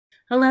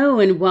Hello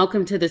and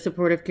welcome to the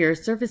Supportive Care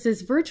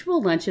Services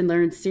virtual Lunch and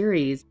Learn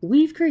series.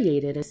 We've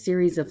created a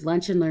series of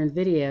Lunch and Learn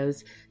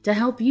videos to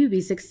help you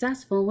be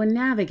successful when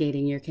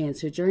navigating your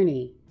cancer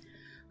journey.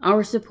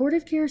 Our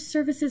Supportive Care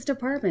Services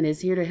department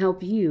is here to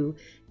help you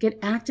get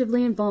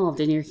actively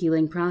involved in your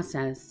healing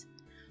process.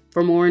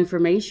 For more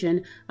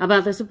information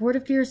about the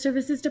Supportive Care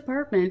Services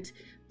department,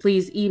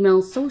 please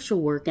email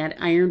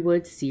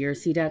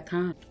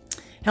socialwork@ironwoodcrc.com.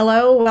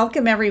 Hello,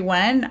 welcome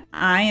everyone.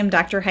 I am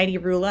Dr. Heidi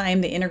Rula. I am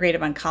the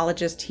Integrative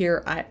Oncologist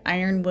here at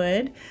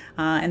Ironwood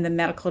and the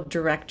Medical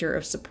Director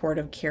of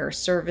Supportive Care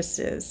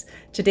Services.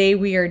 Today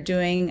we are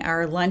doing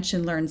our Lunch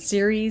and Learn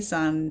series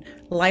on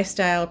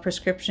lifestyle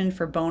prescription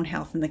for bone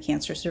health in the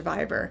cancer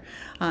survivor.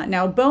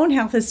 Now, bone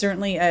health is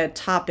certainly a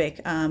topic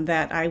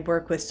that I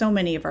work with so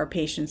many of our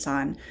patients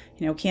on.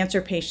 You know,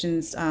 cancer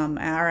patients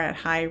are at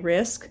high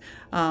risk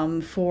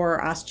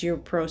for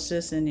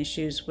osteoporosis and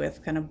issues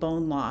with kind of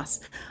bone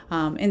loss.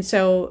 And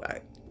so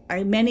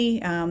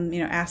many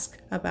ask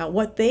about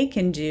what they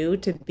can do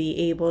to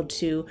be able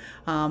to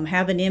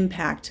have an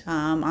impact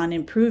on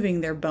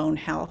improving their bone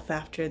health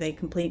after they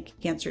complete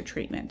cancer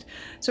treatment.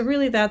 So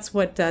really that's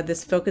what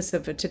this focus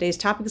of today's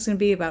topic is going to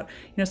be about,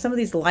 some of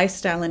these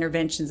lifestyle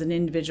interventions an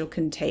individual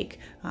can take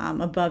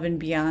above and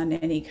beyond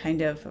any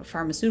kind of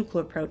pharmaceutical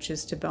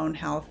approaches to bone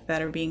health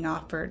that are being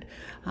offered.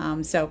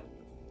 So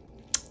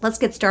let's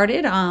get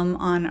started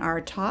on our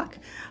talk.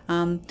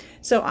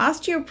 So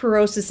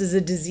osteoporosis is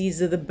a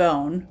disease of the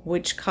bone,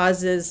 which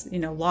causes,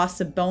 loss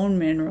of bone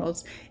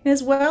minerals,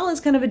 as well as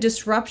kind of a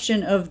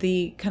disruption of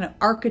the kind of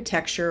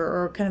architecture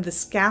or kind of the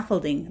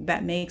scaffolding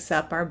that makes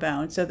up our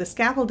bone. So the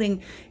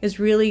scaffolding is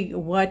really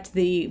what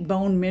the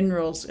bone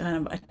minerals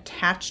kind of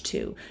attach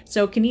to.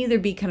 So it can either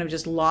be kind of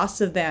just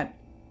loss of that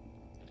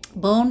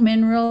bone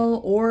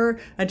mineral or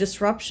a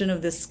disruption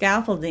of the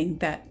scaffolding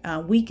that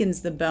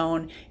weakens the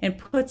bone and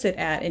puts it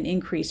at an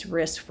increased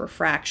risk for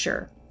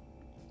fracture.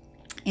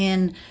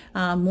 In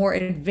more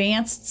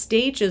advanced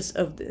stages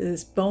of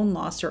this bone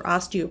loss or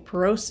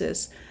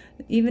osteoporosis,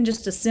 even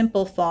just a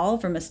simple fall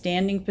from a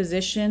standing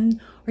position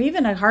or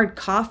even a hard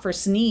cough or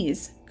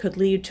sneeze could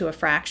lead to a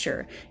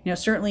fracture.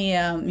 Certainly,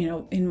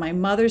 in my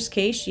mother's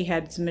case, she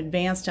had some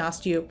advanced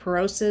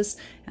osteoporosis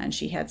and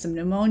she had some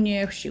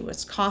pneumonia. She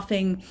was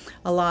coughing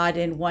a lot,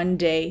 and one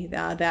day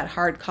that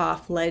hard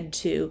cough led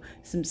to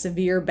some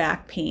severe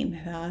back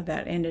pain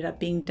that ended up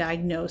being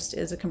diagnosed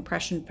as a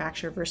compression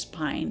fracture of her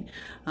spine,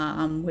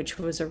 which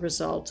was a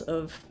result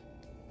of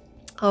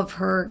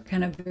her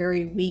kind of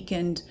very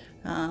weakened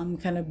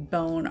kind of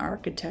bone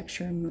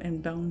architecture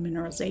and bone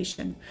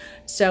mineralization.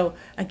 So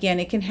again,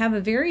 it can have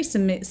a very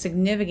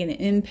significant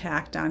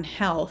impact on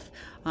health.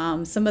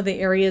 Some of the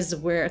areas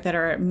that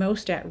are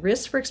most at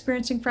risk for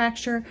experiencing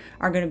fracture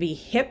are going to be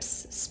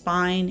hips,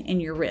 spine, and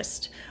your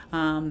wrist.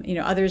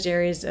 Other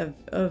areas or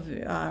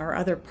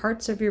other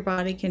parts of your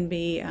body can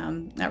be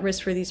at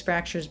risk for these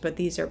fractures, but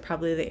these are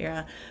probably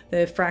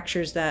the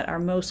fractures that are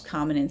most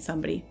common in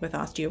somebody with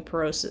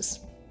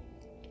osteoporosis.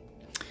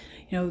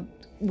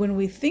 When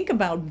we think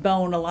about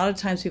bone, a lot of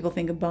times people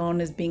think of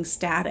bone as being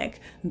static,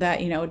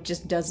 that, it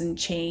just doesn't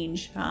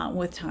change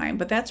with time,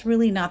 but that's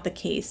really not the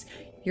case.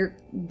 Your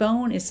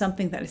bone is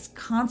something that is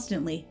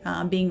constantly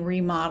being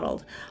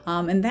remodeled,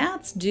 and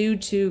that's due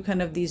to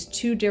kind of these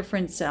two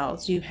different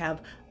cells. You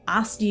have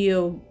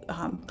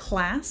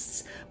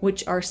osteoclasts,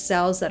 which are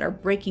cells that are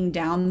breaking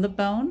down the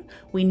bone.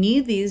 We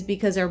need these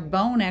because our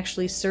bone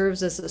actually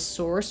serves as a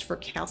source for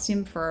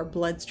calcium for our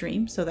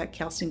bloodstream, so that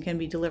calcium can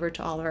be delivered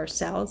to all of our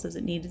cells as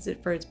it needs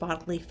it for its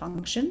bodily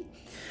function.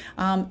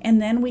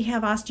 And then we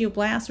have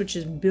osteoblasts, which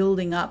is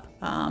building up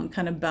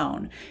kind of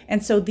bone.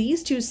 And so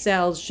these two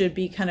cells should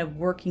be kind of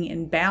working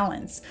in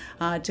balance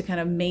to kind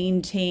of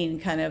maintain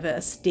kind of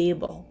a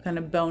stable kind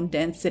of bone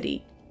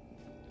density.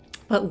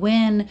 But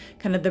when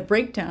kind of the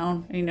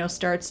breakdown,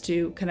 starts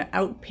to kind of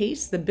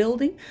outpace the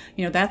building,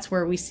 that's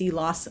where we see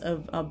loss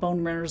of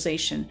bone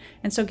mineralization.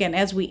 And so again,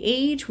 as we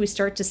age, we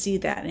start to see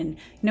that. And,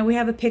 we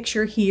have a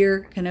picture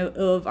here kind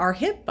of our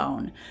hip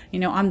bone.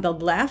 On the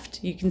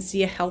left, you can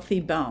see a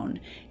healthy bone.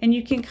 And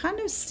you can kind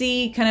of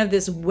see kind of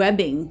this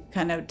webbing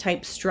kind of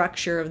type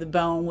structure of the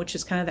bone, which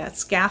is kind of that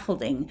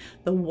scaffolding.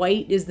 The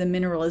white is the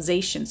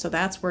mineralization. So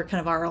that's where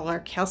kind of all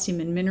our calcium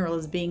and mineral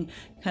is being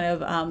kind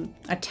of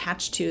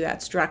attached to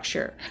that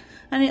structure.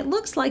 And it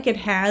looks like it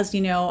has,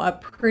 a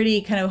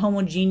pretty kind of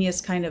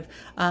homogeneous kind of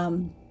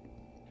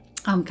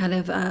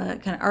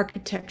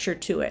architecture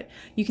to it.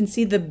 You can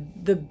see the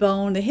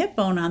bone, the hip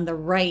bone on the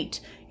right.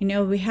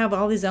 We have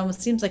all these, almost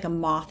seems like a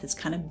moth is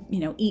kind of,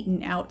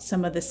 eaten out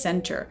some of the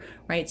center,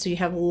 right? So you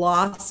have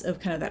loss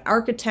of kind of that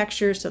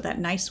architecture. So that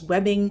nice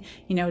webbing,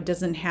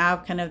 doesn't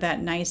have kind of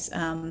that nice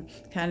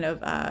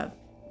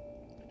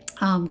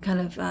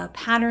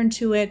pattern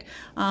to it,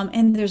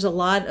 and there's a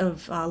lot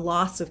of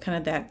loss of kind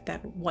of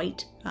that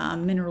white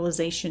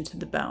mineralization to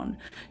the bone.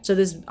 So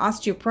this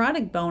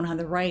osteoporotic bone on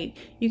the right,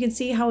 you can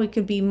see how it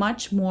could be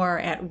much more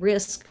at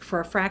risk for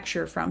a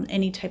fracture from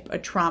any type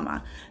of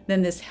trauma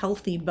than this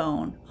healthy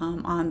bone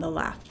on the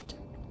left.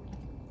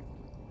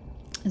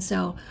 And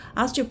so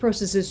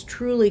osteoporosis is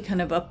truly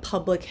kind of a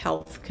public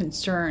health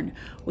concern.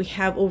 We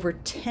have over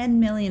 10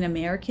 million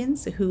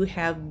Americans who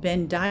have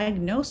been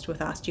diagnosed with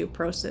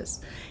osteoporosis,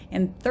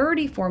 and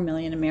 34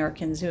 million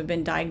Americans who have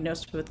been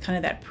diagnosed with kind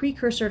of that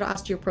precursor to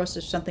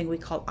osteoporosis, something we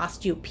call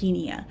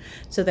osteopenia.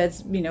 So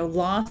that's,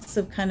 loss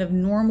of kind of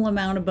normal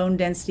amount of bone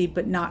density,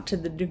 but not to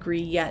the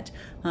degree yet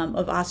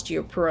of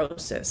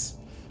osteoporosis.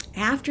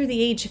 After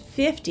the age of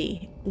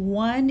 50,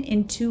 1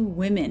 in 2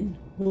 women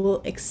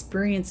will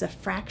experience a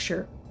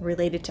fracture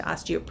related to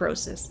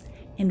osteoporosis,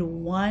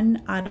 and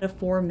 1 out of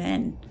 4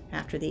 men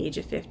after the age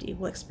of 50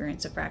 will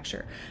experience a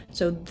fracture.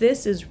 So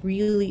this is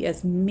really a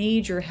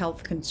major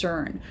health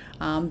concern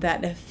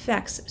that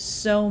affects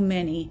so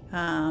many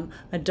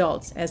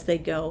adults as they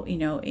go,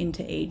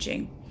 into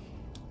aging.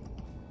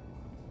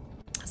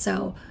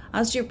 So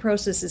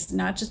osteoporosis is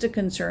not just a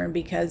concern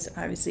because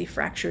obviously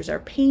fractures are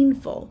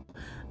painful,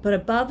 but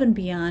above and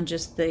beyond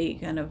just the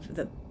kind of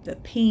the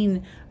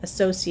pain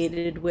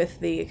associated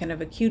with the kind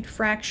of acute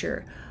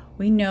fracture,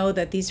 we know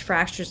that these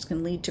fractures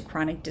can lead to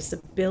chronic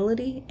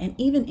disability and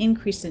even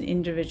increase an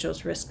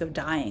individual's risk of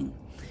dying.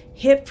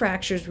 Hip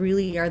fractures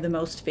really are the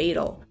most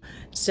fatal.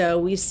 So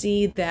we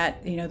see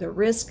that, the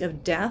risk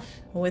of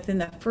death within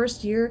the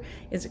first year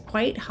is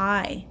quite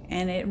high,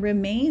 and it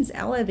remains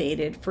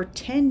elevated for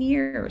 10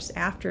 years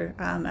after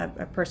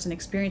a person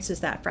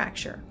experiences that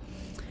fracture.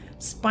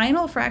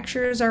 Spinal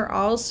fractures are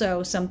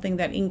also something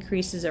that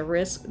increases the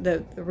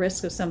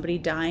risk of somebody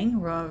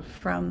dying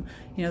from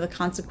the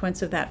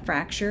consequence of that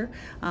fracture,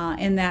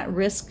 and that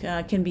risk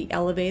can be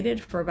elevated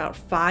for about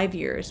 5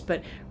 years.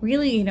 But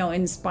really,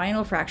 in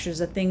spinal fractures,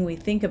 the thing we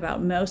think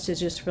about most is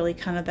just really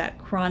kind of that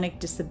chronic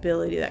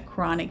disability, that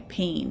chronic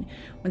pain.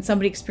 When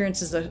somebody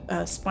experiences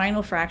a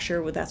spinal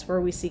fracture, that's where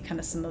we see kind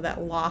of some of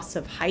that loss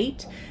of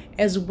height,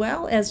 as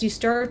well as you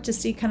start to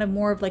see kind of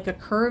more of like a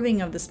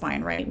curving of the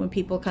spine, right? When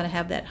people kind of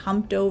have that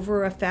humped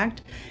over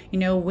effect,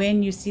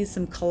 when you see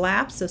some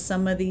collapse of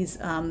some of these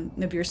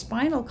of your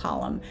spinal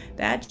column,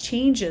 that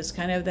changes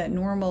kind of that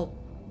normal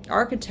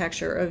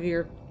architecture of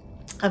your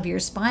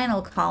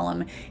spinal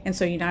column, and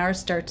so you now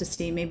start to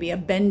see maybe a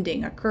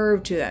bending, a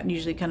curve to that, and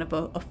usually kind of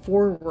a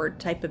forward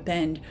type of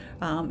bend,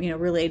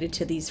 related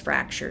to these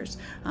fractures.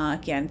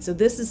 Again, so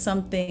this is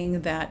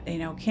something that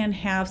can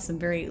have some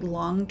very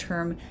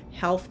long-term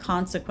health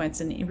consequence,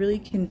 and it really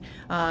can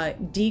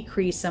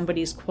decrease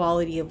somebody's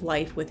quality of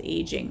life with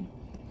aging.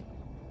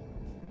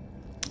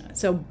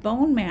 So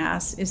bone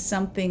mass is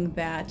something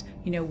that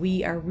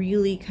we are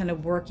really kind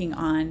of working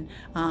on,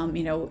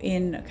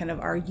 in kind of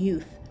our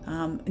youth.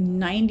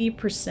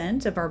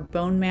 90% of our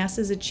bone mass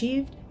is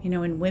achieved,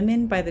 in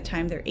women by the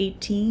time they're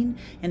 18,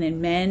 and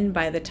in men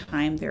by the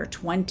time they're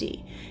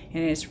 20.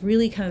 And it's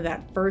really kind of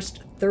that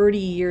first 30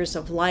 years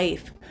of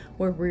life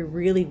where we're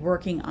really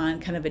working on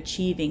kind of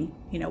achieving,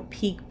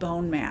 peak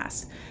bone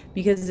mass,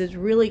 because it's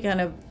really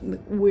kind of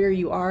where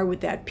you are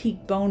with that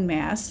peak bone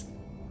mass.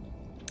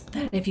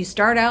 That if you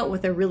start out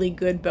with a really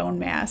good bone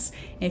mass,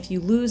 if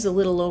you lose a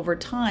little over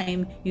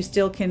time, you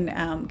still can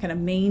kind of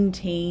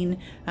maintain,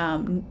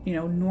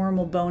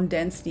 normal bone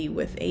density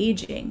with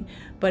aging.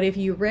 But if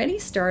you already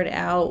start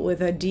out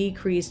with a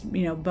decreased,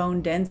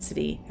 bone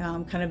density,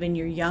 kind of in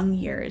your young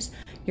years,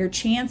 your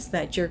chance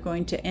that you're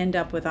going to end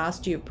up with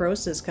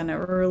osteoporosis kind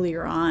of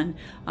earlier on,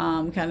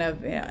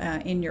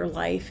 in your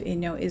life,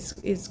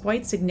 is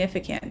quite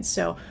significant.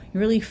 So you're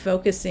really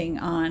focusing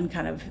on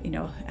kind of,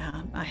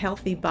 a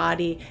healthy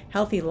body,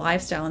 healthy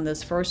lifestyle in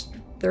those first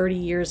 30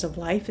 years of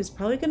life is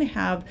probably going to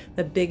have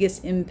the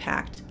biggest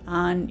impact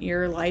on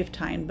your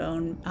lifetime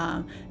bone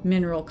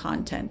mineral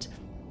content.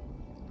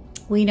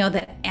 We know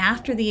that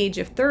after the age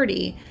of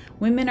 30,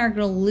 women are going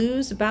to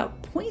lose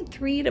about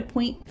 0.3 to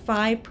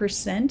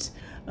 0.5%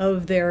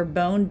 of their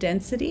bone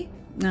density,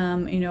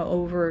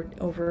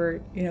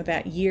 over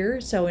that year.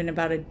 So in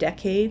about a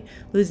decade,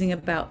 losing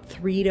about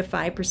 3 to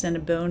 5%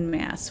 of bone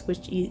mass,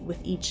 with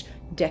each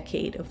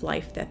decade of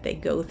life that they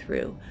go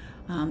through.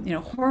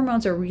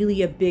 Hormones are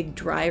really a big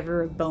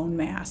driver of bone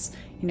mass.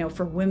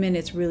 For women,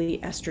 it's really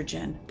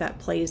estrogen that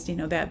plays,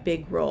 that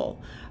big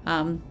role.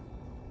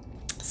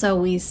 So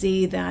we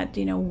see that,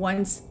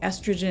 once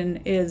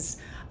estrogen is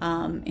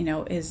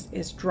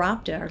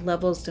dropped, our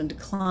levels to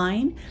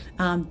decline,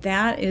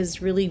 that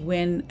is really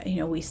when,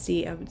 we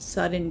see a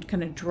sudden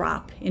kind of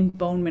drop in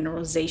bone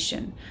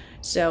mineralization.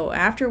 So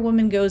after a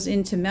woman goes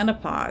into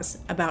menopause,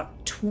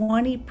 about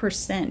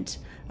 20%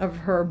 of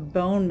her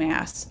bone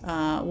mass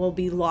will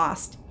be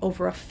lost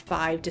over a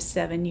 5 to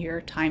 7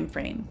 year time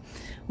frame.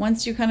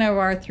 Once you kind of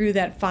are through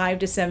that 5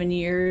 to 7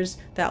 years,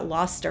 that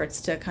loss starts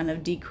to kind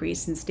of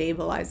decrease and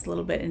stabilize a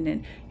little bit, and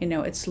then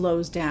it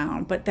slows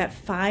down. But that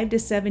 5 to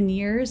 7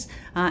 years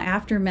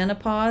after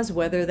menopause,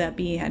 whether that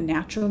be a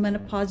natural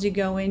menopause you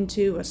go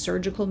into, a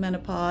surgical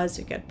menopause,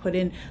 you get put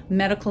in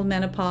medical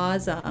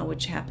menopause,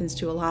 which happens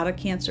to a lot of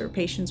cancer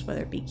patients,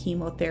 whether it be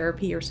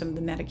chemotherapy or some of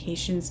the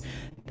medications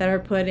that are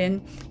put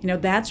in,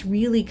 that's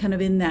really kind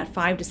of in that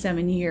 5 to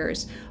 7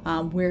 years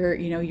where,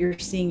 you're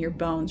seeing your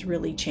bones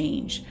really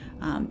change.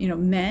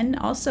 Men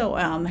also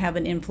have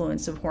an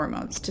influence of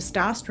hormones.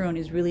 Testosterone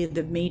is really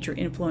the major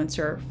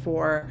influencer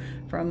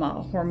from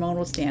a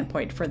hormonal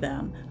standpoint for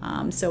them.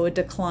 So a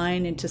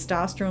decline in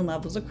testosterone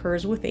levels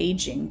occurs with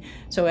aging.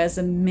 So as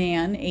a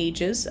man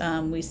ages,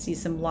 we see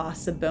some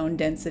loss of bone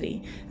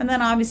density. And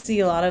then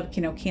obviously a lot of,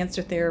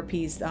 cancer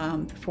therapies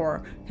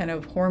for kind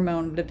of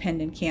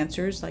hormone-dependent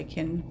cancers, like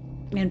in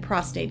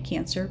prostate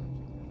cancer.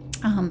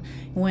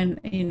 When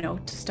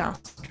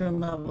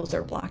testosterone levels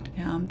are blocked,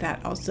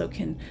 that also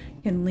can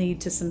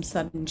lead to some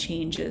sudden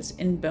changes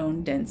in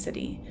bone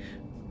density.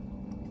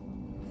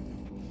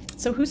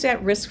 So who's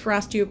at risk for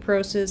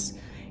osteoporosis?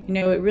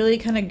 It really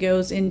kind of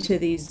goes into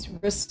these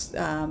risks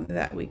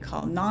that we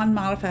call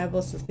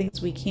non-modifiable, so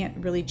things we can't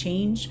really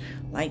change,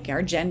 like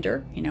our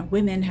gender.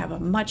 Women have a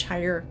much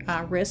higher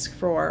risk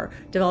for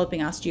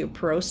developing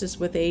osteoporosis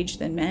with age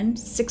than men,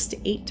 6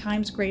 to 8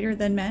 times greater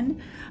than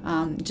men,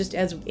 just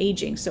as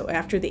aging. So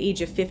after the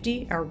age of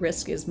 50, our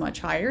risk is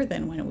much higher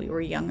than when we were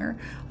younger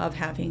of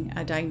having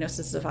a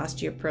diagnosis of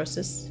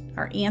osteoporosis.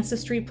 Our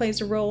ancestry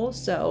plays a role,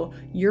 so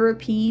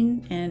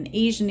European and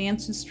Asian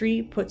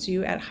ancestry puts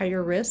you at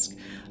higher risk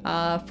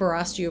for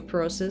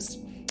osteoporosis.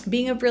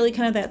 Being of really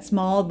kind of that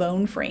small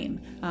bone frame,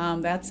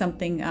 that's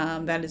something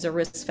that is a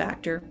risk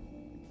factor.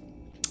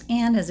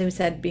 And as I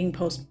said, being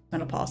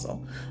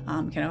postmenopausal,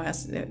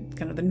 as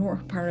kind of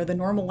the part of the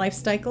normal life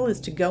cycle is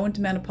to go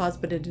into menopause,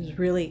 but it is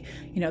really,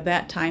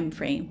 that time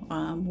frame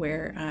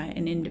where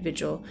an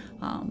individual,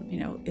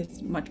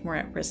 is much more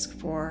at risk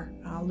for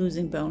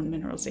losing bone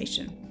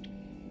mineralization.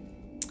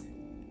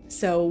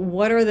 So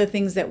what are the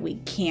things that we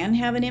can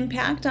have an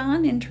impact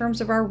on in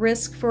terms of our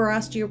risk for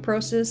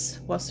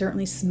osteoporosis? Well,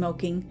 certainly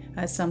smoking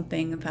is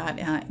something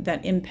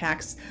that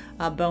impacts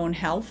bone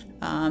health.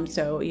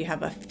 So you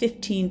have a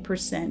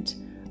 15%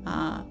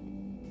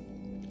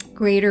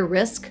 greater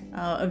risk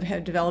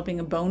of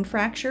developing a bone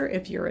fracture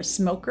if you're a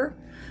smoker.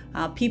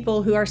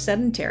 People who are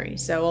sedentary.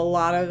 So a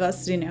lot of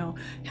us,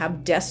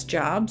 have desk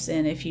jobs,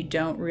 and if you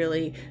don't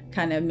really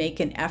kind of make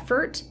an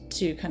effort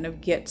to kind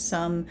of get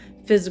some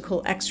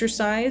physical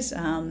exercise,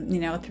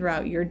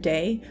 throughout your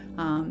day,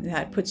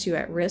 that puts you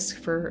at risk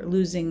for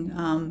losing,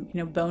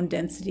 bone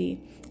density.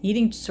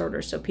 Eating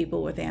disorders, so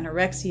people with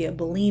anorexia,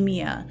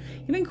 bulimia,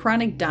 even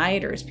chronic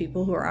dieters,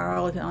 people who are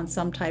on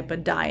some type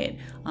of diet.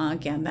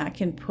 Again, that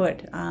can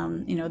put,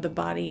 the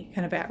body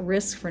kind of at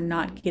risk for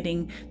not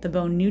getting the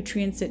bone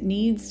nutrients it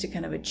needs to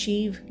kind of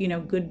achieve,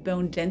 good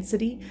bone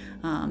density.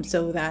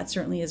 So that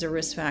certainly is a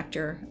risk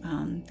factor.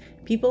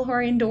 People who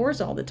are indoors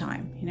all the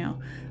time,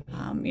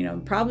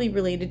 probably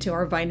related to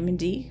our vitamin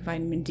D.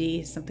 Vitamin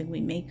D is something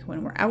we make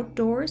when we're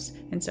outdoors.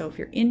 And so if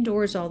you're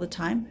indoors all the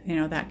time,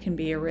 that can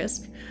be a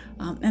risk.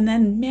 And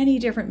then many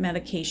different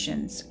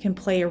medications can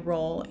play a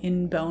role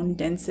in bone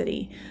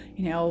density.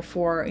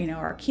 For,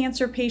 our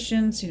cancer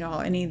patients,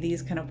 any of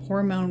these kind of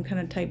hormone kind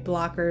of type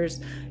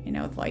blockers,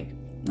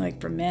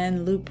 like for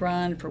men,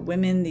 Lupron, for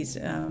women, these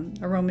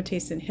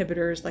aromatase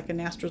inhibitors like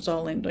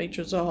anastrozole and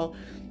letrozole,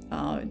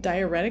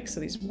 diuretics, so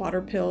these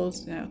water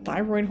pills,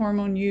 thyroid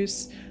hormone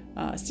use,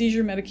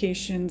 seizure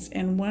medications,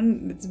 and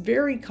one that's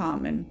very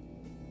common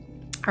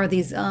are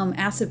these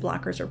acid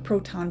blockers or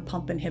proton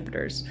pump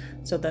inhibitors.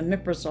 So the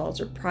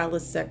miprazoles or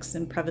Prilosec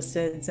and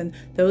Prevacid, and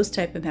those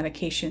type of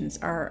medications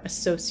are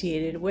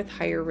associated with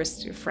higher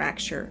risk of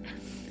fracture.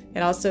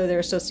 And also they're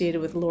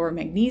associated with lower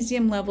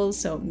magnesium levels,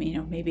 so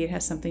maybe it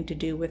has something to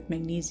do with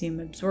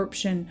magnesium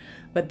absorption,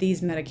 but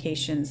these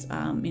medications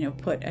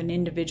put an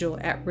individual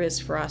at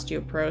risk for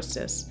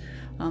osteoporosis.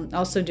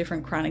 Also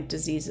different chronic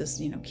diseases,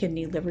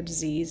 kidney, liver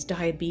disease,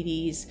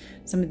 diabetes,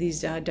 some of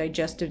these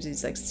digestive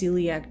diseases like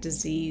celiac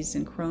disease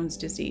and Crohn's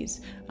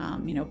disease,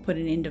 put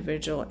an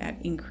individual at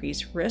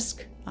increased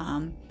risk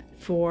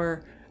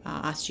for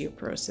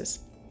osteoporosis.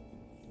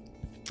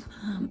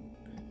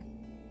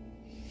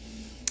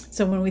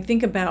 So when we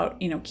think about,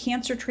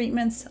 cancer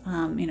treatments,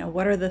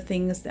 what are the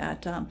things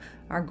that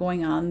are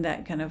going on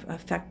that kind of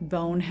affect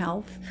bone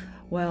health?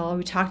 Well,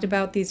 we talked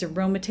about these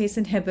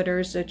aromatase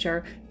inhibitors, which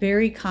are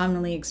very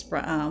commonly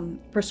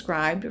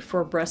prescribed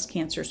for breast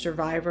cancer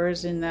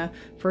survivors in the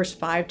first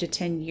 5 to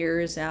 10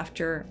 years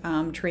after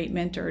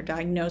treatment or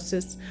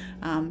diagnosis.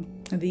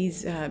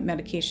 These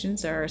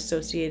medications are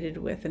associated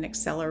with an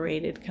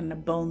accelerated kind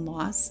of bone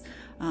loss.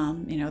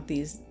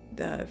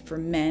 For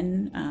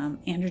men,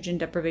 androgen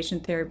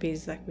deprivation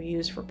therapies like we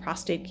use for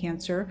prostate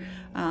cancer,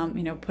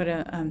 put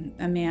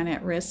a man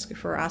at risk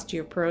for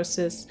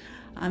osteoporosis.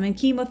 And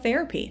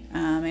chemotherapy.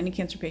 Many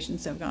cancer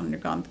patients have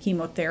undergone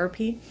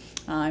chemotherapy.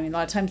 A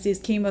lot of times these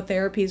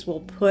chemotherapies will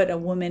put a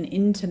woman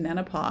into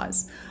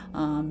menopause.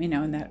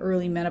 In that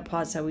early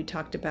menopause, how we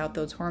talked about,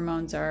 those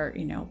hormones are,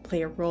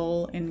 play a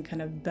role in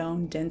kind of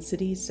bone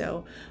density.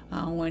 So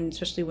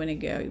especially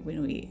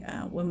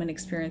when women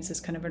experiences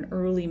kind of an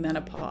early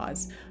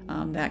menopause,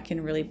 that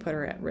can really put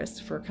her at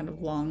risk for kind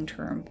of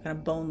long-term kind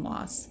of bone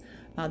loss.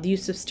 The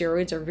use of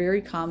steroids are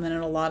very common in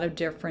a lot of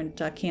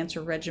different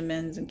cancer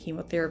regimens and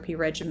chemotherapy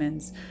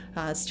regimens.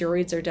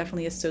 Steroids are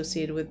definitely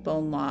associated with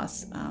bone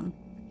loss.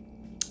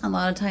 A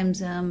lot of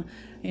times,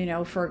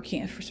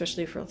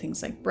 especially for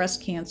things like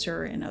breast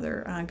cancer and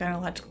other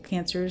gynecological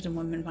cancers, and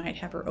women might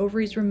have her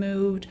ovaries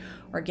removed,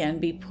 or again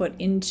be put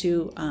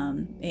into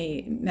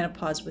a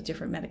menopause with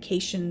different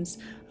medications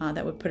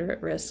that would put her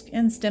at risk.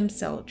 And stem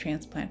cell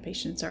transplant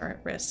patients are at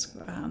risk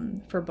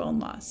for bone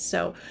loss.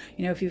 So,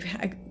 if you've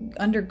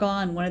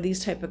undergone one of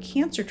these type of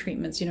cancer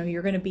treatments,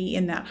 you're going to be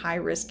in that high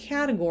risk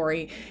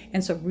category.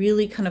 And so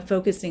really kind of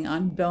focusing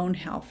on bone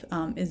health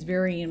is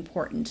very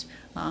important,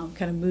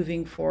 kind of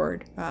moving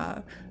forward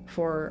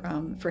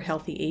for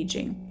healthy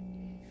aging.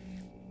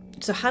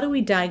 So how do we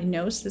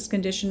diagnose this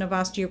condition of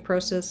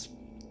osteoporosis?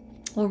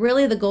 Well,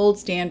 really the gold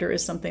standard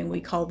is something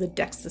we call the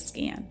DEXA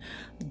scan.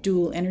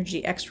 Dual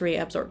energy X-ray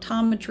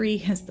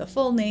absorptiometry is the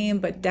full name,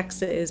 but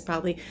DEXA is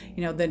probably,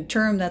 the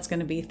term that's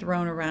going to be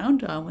thrown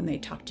around when they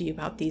talk to you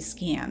about these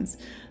scans.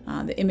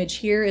 The image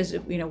here is,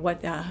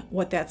 what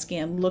that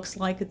scan looks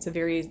like. It's a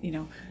very,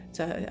 it's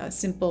a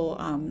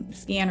simple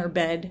scanner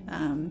bed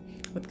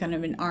with kind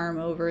of an arm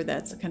over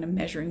that's kind of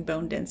measuring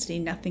bone density.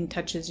 Nothing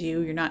touches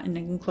you. You're not in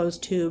an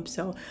enclosed tube,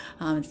 so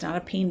it's not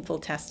a painful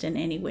test in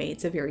any way.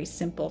 It's a very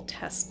simple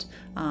test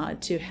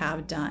to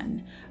have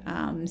done.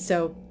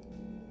 So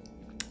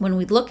when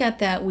we look at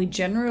that, we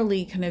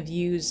generally kind of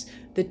use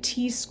the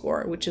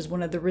T-score, which is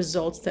one of the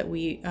results that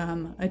we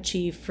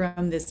achieve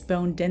from this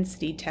bone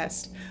density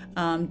test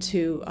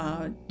to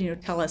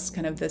tell us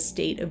kind of the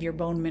state of your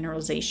bone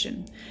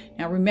mineralization.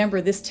 Now remember,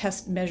 this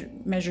test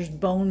measures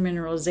bone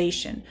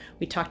mineralization.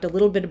 We talked a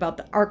little bit about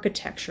the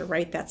architecture,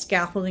 right? That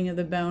scaffolding of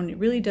the bone. It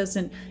really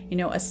doesn't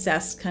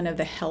assess kind of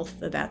the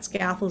health of that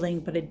scaffolding,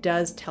 but it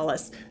does tell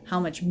us how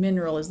much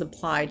mineral is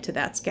applied to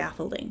that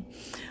scaffolding.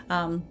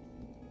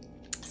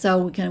 So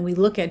we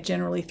look at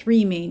generally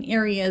three main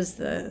areas.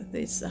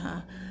 This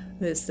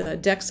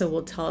DEXA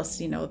will tell us,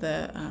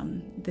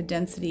 the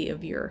density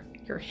of your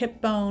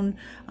hip bone,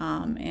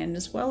 and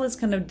as well as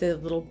kind of the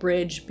little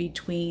bridge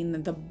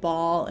between the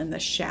ball and the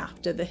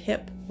shaft of the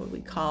hip, what we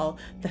call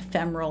the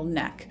femoral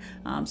neck.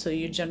 So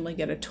you generally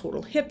get a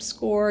total hip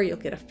score, you'll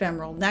get a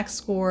femoral neck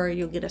score,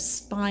 you'll get a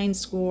spine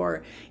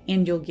score,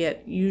 and you'll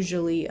get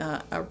usually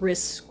a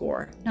wrist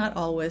score. Not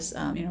always,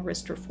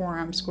 wrist or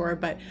forearm score,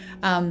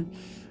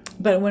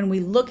 but when we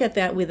look at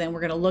that, we're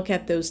going to look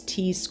at those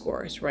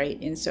T-scores, right?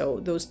 And so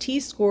those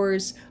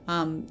T-scores,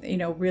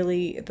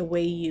 really the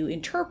way you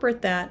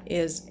interpret that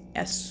is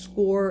a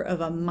score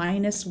of a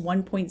minus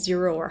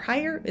 1.0 or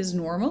higher is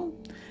normal.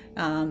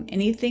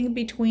 Anything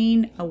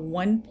between a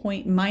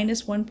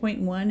minus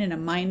 1.1 and a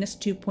minus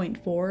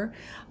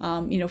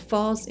 2.4,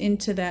 falls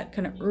into that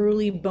kind of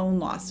early bone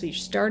loss. So you're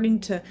starting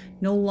to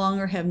no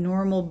longer have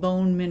normal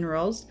bone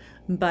minerals,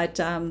 but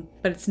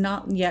it's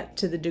not yet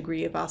to the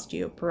degree of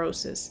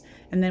osteoporosis.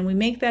 And then we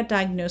make that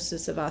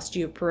diagnosis of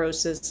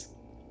osteoporosis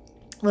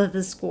with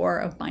a score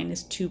of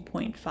minus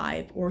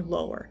 2.5 or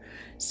lower.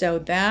 So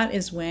that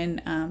is when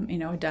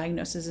a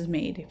diagnosis is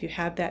made, if you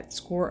have that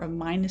score of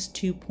minus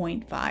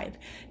 2.5.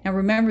 Now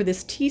remember,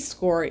 this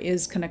T-score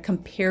is kind of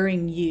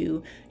comparing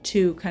you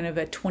to kind of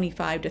a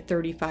 25 to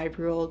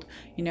 35-year-old,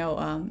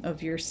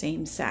 of your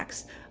same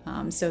sex.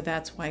 So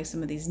that's why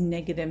some of these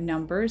negative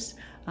numbers,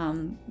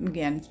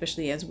 again,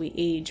 especially as we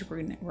age,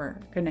 we're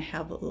going to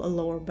have a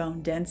lower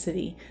bone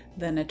density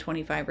than a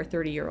 25 or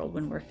 30-year-old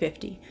when we're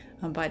 50.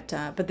 But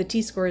the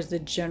T-score is the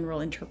general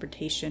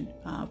interpretation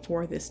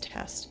for this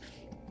test.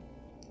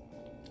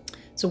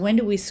 So when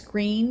do we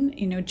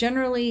screen?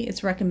 Generally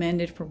it's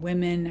recommended for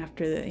women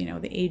after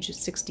the age of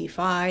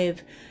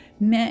 65.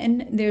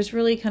 Men, there's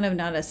really kind of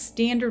not a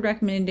standard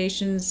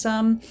recommendation.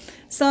 Some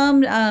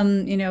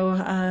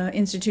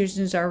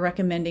institutions are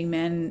recommending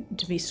men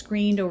to be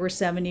screened over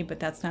 70, but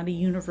that's not a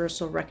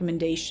universal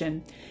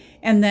recommendation.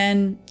 And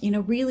then,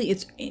 really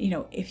it's,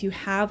 if you're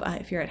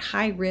at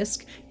high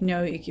risk,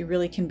 you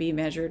really can be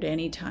measured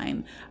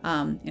anytime,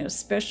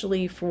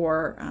 especially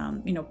for,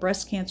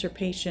 breast cancer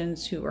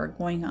patients who are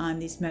going on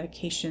these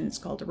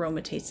medications called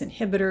aromatase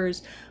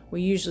inhibitors.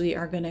 We usually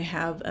are going to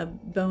have a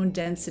bone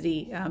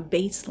density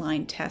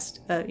baseline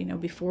test,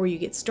 before you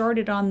get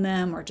started on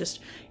them, or just,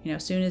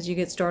 as soon as you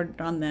get started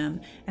on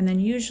them. And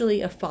then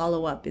usually a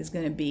follow-up is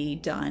going to be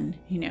done,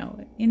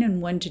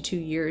 in 1 to 2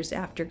 years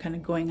after kind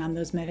of going on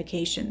those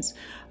medications.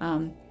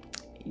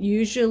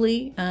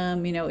 Usually,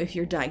 if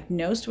you're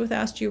diagnosed with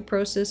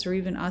osteoporosis or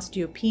even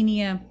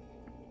osteopenia,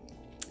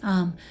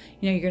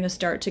 you're going to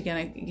start to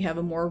have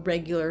a more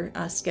regular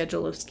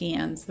schedule of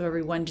scans, so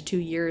every 1 to 2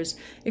 years.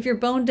 If your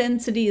bone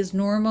density is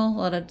normal, a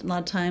lot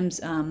of times,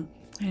 on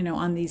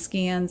these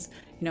scans,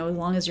 as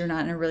long as you're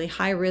not in a really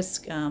high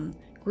risk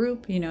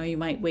group, you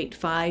might wait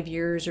 5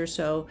 years or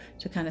so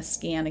to kind of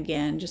scan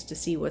again just to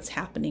see what's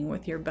happening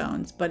with your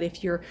bones. But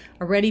if you're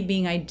already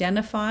being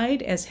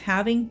identified as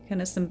having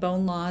kind of some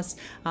bone loss,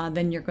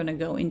 then you're going to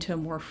go into a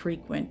more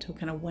frequent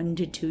kind of 1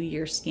 to 2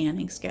 year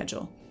scanning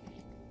schedule.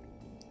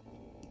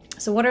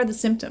 So what are the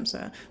symptoms?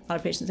 A lot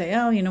of patients say,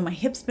 my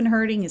hip's been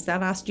hurting. Is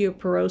that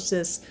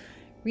osteoporosis?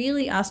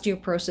 Really,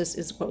 osteoporosis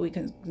is what we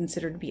can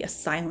consider to be a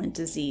silent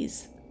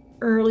disease.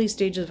 Early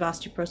stages of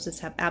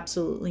osteoporosis have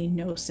absolutely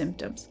no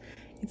symptoms.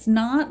 It's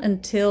not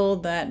until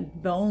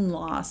that bone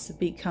loss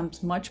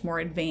becomes much more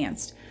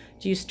advanced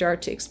do you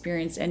start to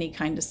experience any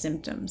kind of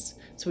symptoms.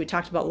 So we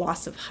talked about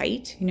loss of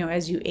height,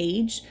 as you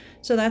age.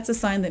 So that's a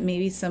sign that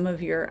maybe some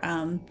of your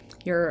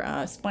your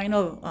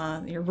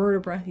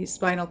vertebra, these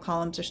spinal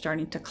columns are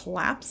starting to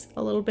collapse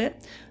a little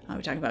bit.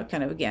 We talk about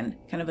kind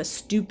of a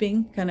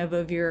stooping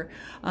of your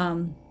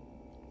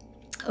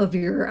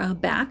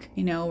back,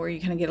 where you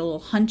kind of get a little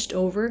hunched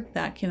over.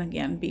 That can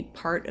again be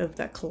part of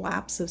the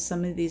collapse of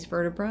some of these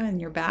vertebrae in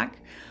your back,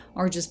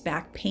 or just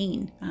back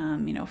pain.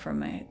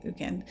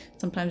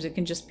 Sometimes it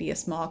can just be a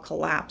small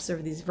collapse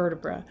of these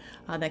vertebrae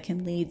that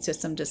can lead to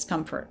some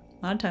discomfort.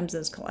 A lot of times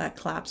those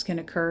collapse can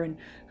occur, and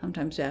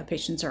sometimes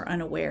patients are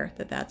unaware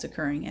that that's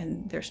occurring,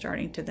 and they're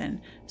starting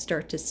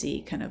to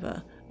see kind of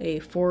a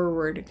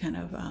forward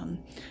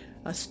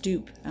a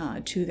stoop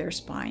to their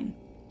spine.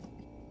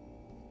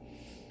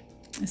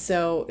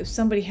 So if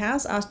somebody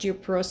has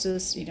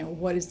osteoporosis,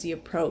 what is the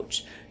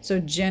approach? So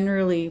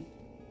generally,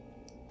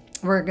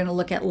 we're going to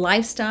look at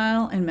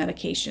lifestyle and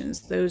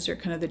medications. Those are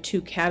kind of the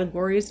two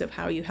categories of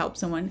how you help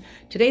someone.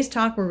 Today's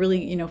talk, we're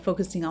really,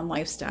 focusing on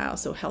lifestyle.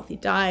 So healthy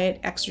diet,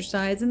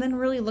 exercise, and then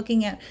really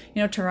looking at,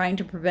 trying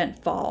to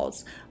prevent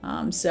falls.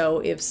 So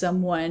if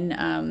someone,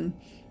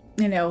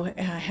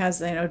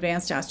 has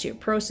advanced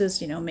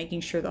osteoporosis,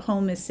 making sure the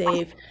home is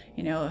safe,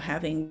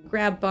 having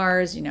grab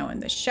bars, in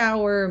the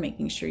shower,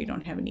 making sure you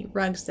don't have any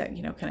rugs that,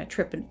 kind of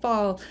trip and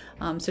fall.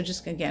 So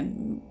just,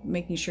 again,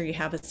 making sure you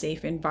have a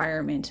safe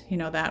environment,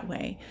 that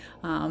way.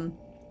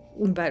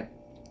 But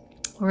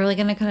we're really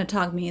going to kind of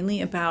talk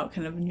mainly about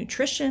kind of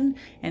nutrition,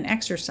 and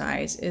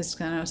exercise is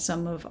kind of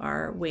some of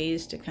our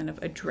ways to kind of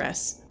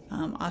address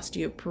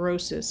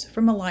osteoporosis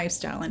from a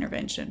lifestyle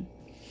intervention.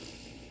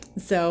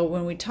 So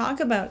when we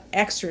talk about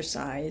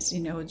exercise,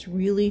 it's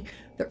really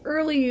the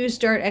earlier you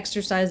start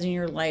exercising in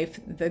your life,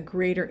 the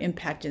greater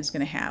impact it's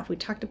going to have. We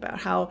talked about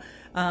how,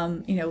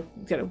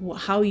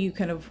 how you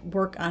kind of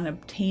work on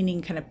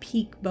obtaining kind of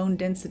peak bone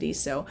density.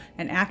 So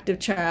an active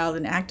child,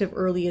 an active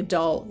early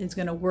adult is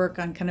going to work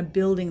on kind of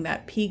building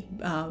that peak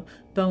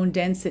bone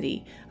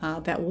density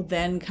that will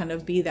then kind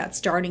of be that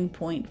starting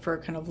point for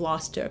kind of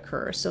loss to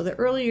occur. So the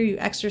earlier you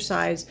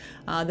exercise,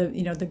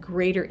 the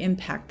greater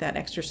impact that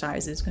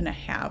exercise is going to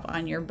have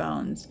on your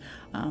bones.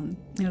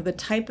 The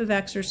type of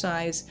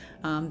exercise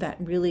that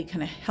really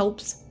kind of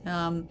helps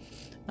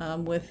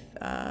with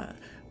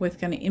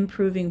kind of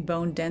improving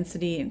bone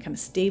density and kind of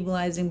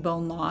stabilizing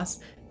bone loss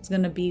is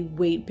going to be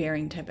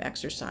weight-bearing type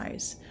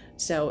exercise.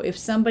 So if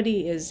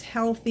somebody is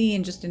healthy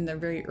and just in the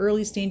very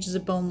early stages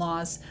of bone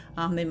loss,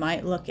 they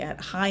might look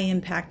at high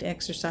impact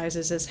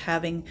exercises as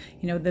having,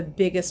 the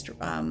biggest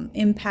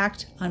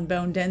impact on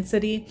bone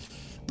density.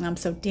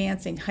 So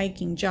dancing,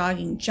 hiking,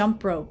 jogging,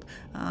 jump rope,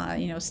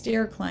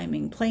 stair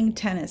climbing, playing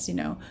tennis,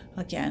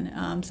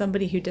 again,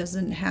 somebody who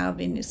doesn't have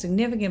any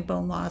significant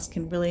bone loss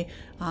can really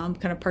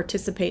kind of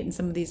participate in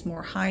some of these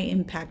more high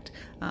impact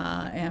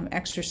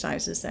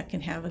exercises that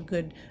can have a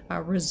good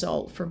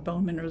result for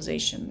bone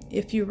mineralization.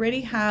 If you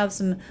already have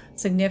some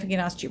significant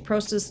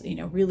osteoporosis,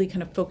 really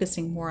kind of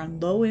focusing more on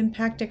low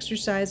impact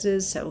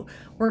exercises, so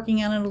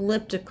working on an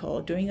elliptical,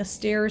 doing a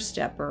stair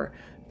step, or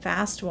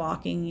fast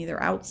walking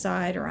either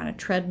outside or on a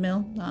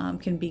treadmill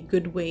can be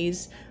good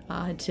ways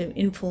to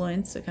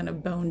influence a kind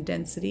of bone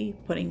density,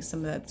 putting some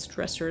of that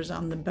stressors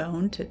on the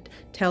bone to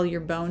tell your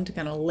bone to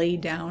kind of lay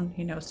down,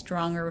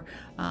 stronger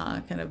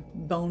kind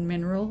of bone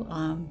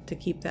mineral to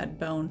keep that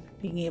bone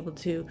being able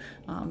to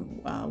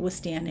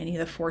withstand any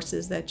of the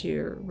forces that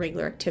your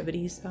regular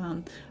activities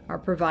are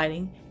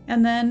providing.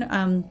 And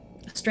then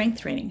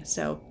strength training.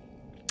 So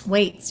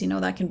weights,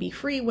 that can be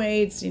free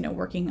weights,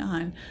 working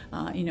on,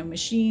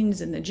 machines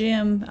in the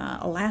gym,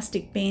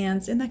 elastic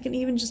bands, and that can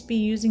even just be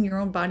using your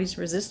own body's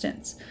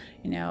resistance,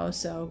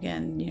 so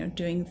again,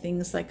 doing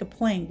things like a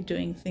plank,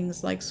 doing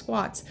things like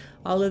squats,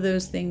 all of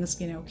those things,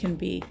 can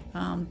be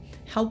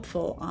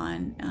helpful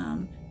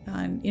on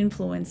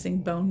influencing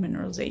bone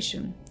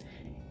mineralization.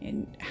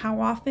 And how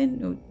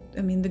often?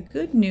 The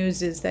good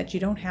news is that you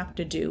don't have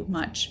to do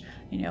much,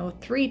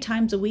 3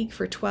 times a week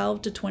for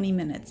 12 to 20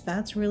 minutes.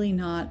 That's really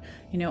not,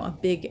 a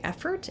big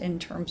effort in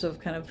terms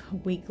of kind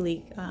of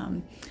weekly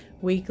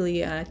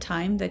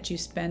time that you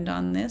spend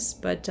on this,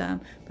 but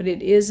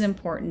it is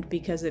important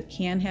because it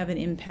can have an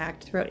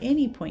impact throughout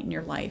any point in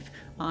your life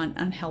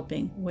on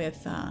helping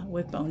with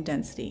bone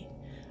density.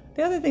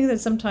 The other thing that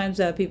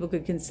sometimes people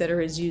could consider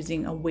is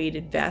using a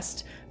weighted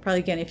vest. Probably,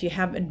 again, if you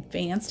have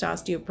advanced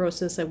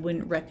osteoporosis, I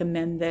wouldn't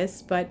recommend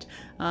this, but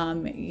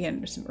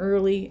again, some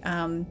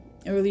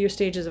earlier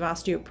stages of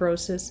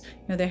osteoporosis,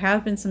 there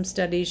have been some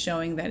studies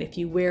showing that if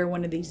you wear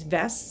one of these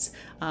vests,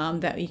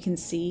 that you can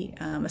see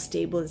a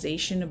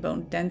stabilization of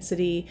bone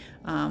density,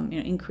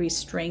 increased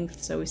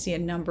strength. So we see a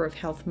number of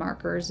health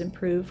markers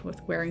improve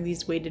with wearing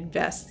these weighted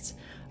vests.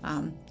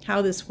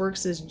 How this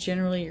works is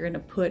generally you're going to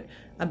put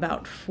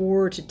about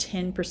 4 to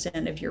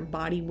 10% of your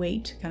body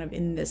weight kind of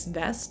in this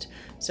vest.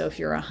 So if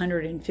you're a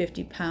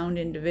 150-pound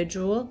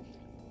individual,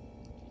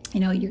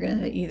 you're going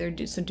to either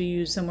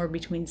do somewhere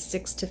between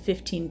 6 to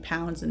 15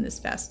 pounds in this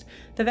vest.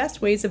 The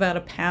vest weighs about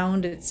a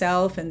pound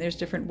itself, and there's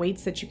different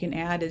weights that you can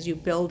add as you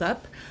build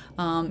up,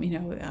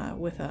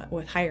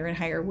 with higher and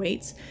higher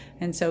weights.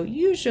 And so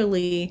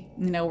usually,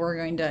 we're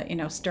going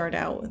to, start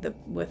out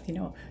with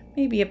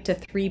maybe up to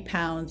 3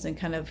 pounds and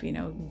kind of,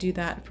 do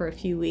that for a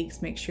few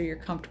weeks, make sure you're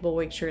comfortable,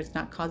 make sure it's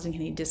not causing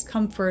any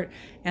discomfort,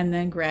 and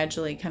then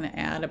gradually kind of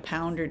add a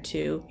pound or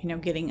two,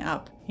 getting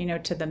up,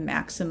 to the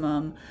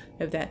maximum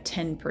of that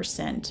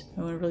 10%.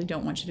 I really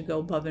don't want you to go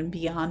above and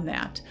beyond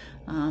that.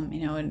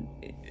 And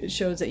it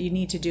shows that you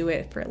need to do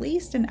it for at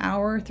least an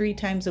hour, 3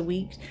 times a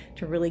week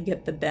to really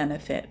get the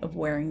benefit of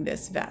wearing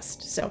this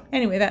vest. So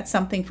anyway, that's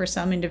something for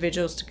some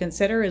individuals to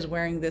consider, is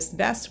wearing this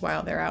vest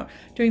while they're out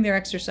doing their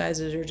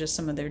exercises or just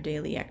some of their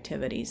daily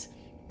activities.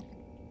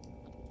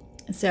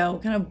 So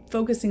kind of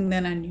focusing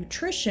then on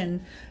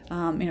nutrition,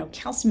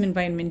 calcium and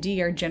vitamin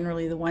D are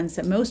generally the ones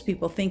that most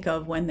people think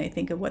of when they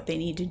think of what they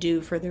need to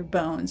do for their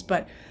bones.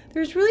 But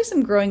there's really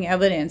some growing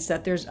evidence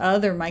that there's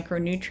other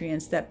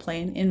micronutrients that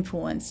play an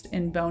influence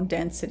in bone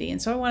density.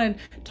 And so I want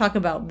to talk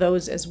about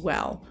those as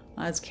well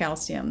as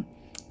calcium.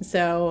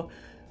 So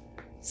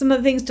some of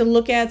the things to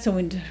look at, so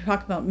when we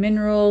talk about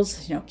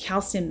minerals,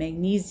 calcium,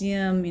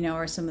 magnesium,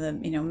 are some of the,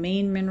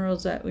 main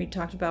minerals that we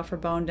talked about for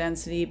bone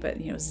density, but,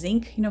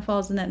 zinc,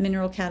 falls in that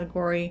mineral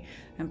category,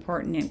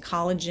 important in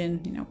collagen,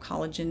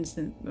 collagen's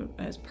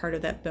as part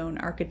of that bone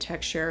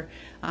architecture,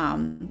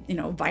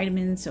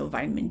 vitamins, so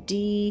vitamin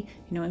D,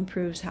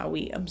 improves how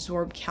we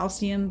absorb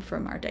calcium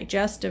from our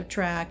digestive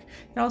tract.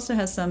 It also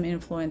has some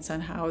influence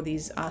on how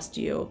these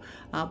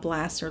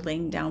osteoblasts are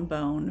laying down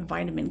bone.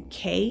 Vitamin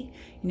K,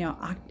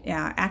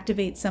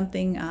 activates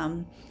something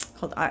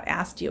called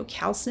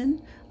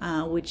osteocalcin,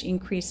 which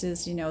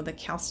increases, the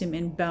calcium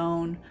in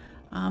bone.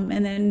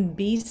 And then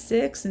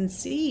B6 and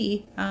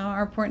C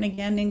are important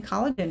again in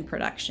collagen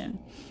production.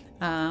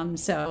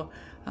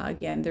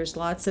 Again, there's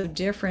lots of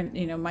different,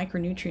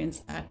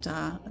 micronutrients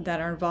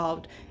that are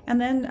involved. And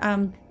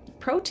then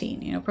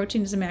protein,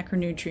 protein is a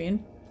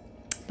macronutrient.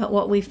 But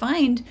what we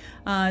find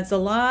is a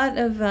lot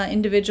of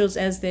individuals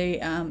as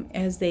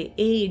they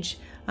age,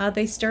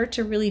 they start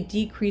to really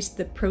decrease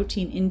the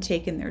protein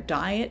intake in their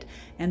diet,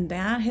 and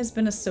that has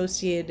been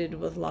associated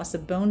with loss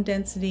of bone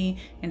density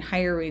and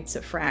higher rates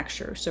of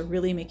fracture. So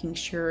really making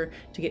sure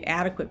to get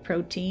adequate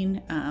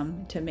protein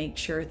to make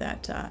sure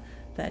that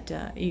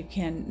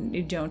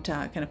you don't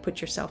kind of put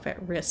yourself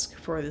at risk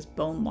for this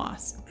bone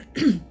loss.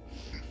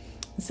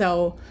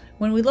 So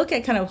when we look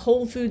at kind of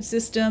whole food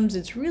systems,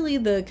 it's really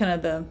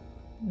the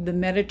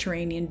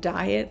Mediterranean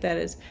diet that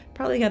has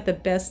probably got the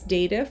best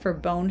data for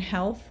bone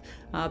health.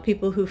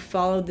 People who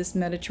follow this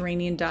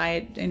Mediterranean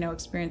diet,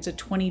 experience a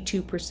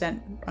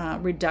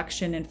 22%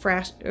 reduction in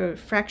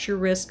fracture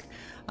risk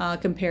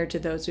compared to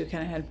those who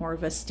kind of had more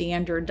of a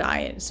standard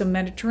diet. So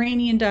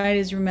Mediterranean diet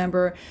is,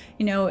 remember,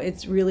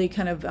 it's really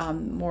kind of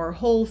more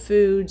whole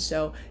food.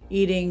 So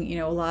eating,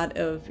 a lot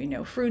of,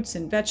 fruits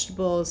and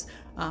vegetables,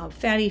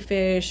 fatty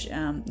fish,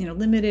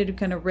 limited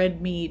kind of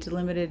red meat,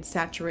 limited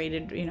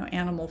saturated,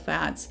 animal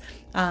fats,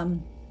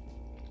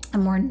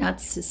 and more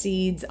nuts,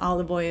 seeds,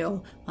 olive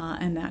oil,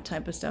 and that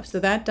type of stuff. So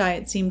that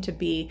diet seemed to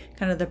be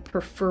kind of the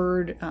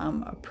preferred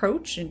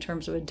approach in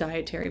terms of a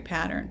dietary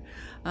pattern.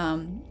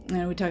 And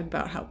we talked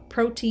about how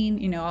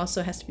protein,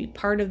 also has to be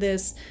part of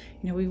this.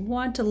 We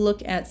want to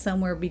look at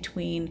somewhere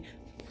between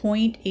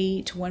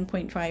 0.8 to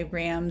 1.5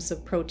 grams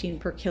of protein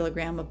per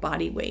kilogram of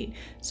body weight.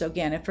 So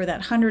again, if for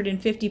that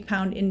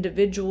 150-pound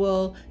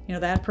individual,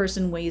 that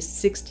person weighs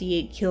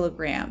 68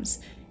 kilograms.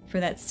 For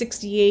that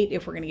 68,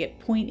 if we're going to get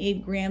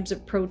 0.8 grams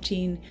of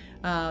protein,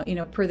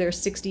 per their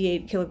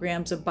 68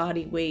 kilograms of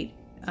body weight,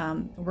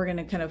 we're going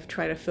to kind of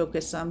try to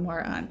focus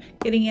somewhere on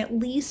getting at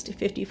least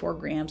 54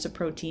 grams of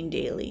protein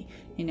daily,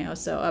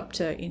 so up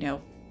to,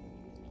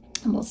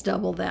 almost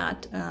double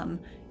that,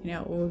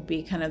 would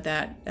be kind of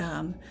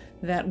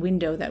that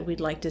window that we'd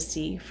like to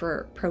see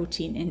for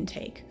protein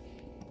intake.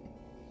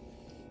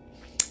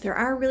 There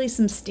are really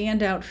some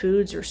standout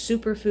foods or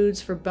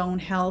superfoods for bone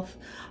health.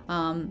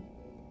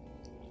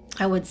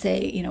 I would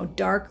say,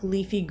 dark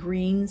leafy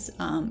greens,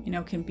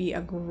 can be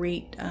a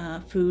great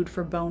food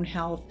for bone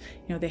health.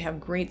 They have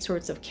great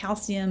sorts of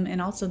calcium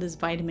and also this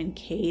vitamin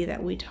K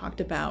that we talked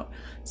about.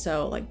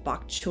 So like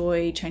bok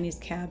choy, Chinese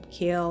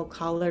kale,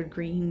 collard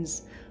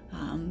greens.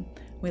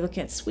 We look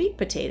at sweet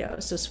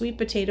potatoes. So sweet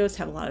potatoes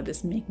have a lot of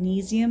this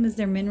magnesium as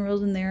their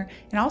minerals in there,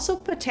 and also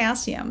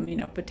potassium.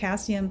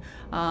 Potassium,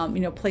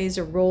 plays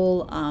a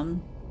role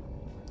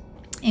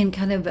in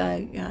kind of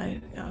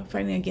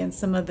fighting against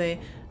some of the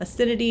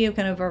acidity of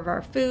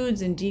our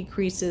foods, and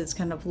decreases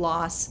kind of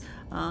loss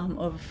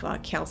of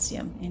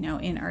calcium,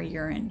 in our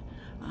urine.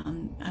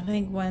 I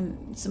think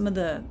when some of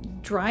the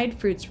dried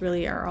fruits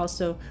really are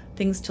also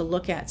things to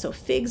look at. So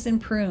figs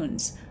and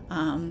prunes.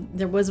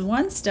 There was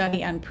one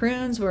study on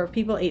prunes where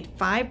people ate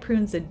 5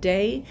 prunes a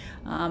day.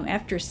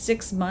 After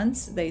 6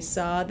 months, they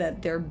saw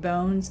that their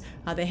bones,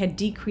 they had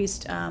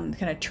decreased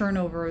kind of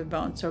turnover of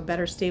bones, so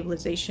better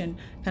stabilization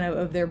kind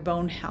of their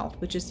bone health,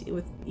 which is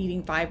with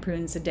eating 5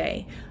 prunes a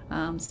day.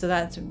 So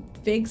that's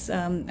figs.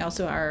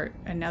 Also are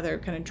another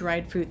kind of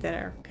dried fruit that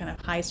are kind of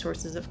high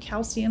sources of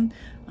calcium.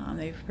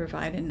 They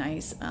provide a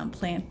nice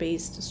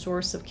plant-based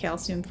source of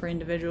calcium for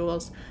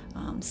individuals.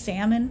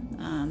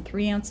 Salmon,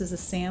 3 ounces of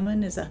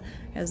salmon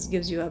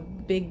gives you a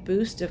big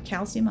boost of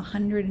calcium,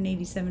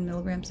 187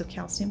 milligrams of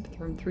calcium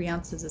from 3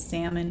 ounces of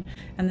salmon.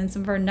 And then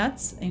some of our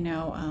nuts,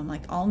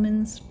 like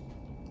almonds,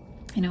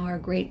 are a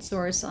great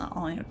source.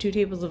 2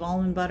 tablespoons of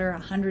almond butter,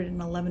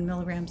 111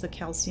 milligrams of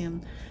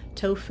calcium.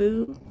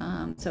 Tofu,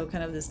 so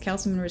kind of this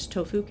calcium-rich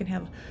tofu can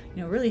have,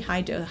 really high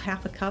dose,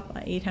 half a cup,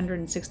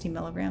 860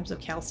 milligrams of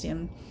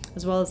calcium,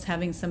 as well as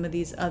having some of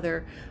these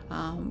other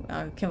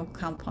chemical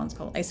compounds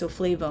called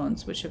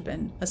isoflavones, which have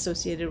been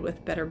associated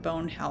with better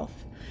bone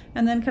health.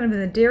 And then kind of in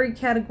the dairy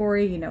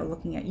category,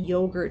 looking at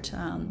yogurt,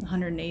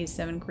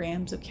 187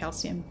 grams of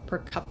calcium per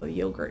cup of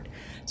yogurt.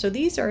 So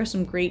these are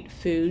some great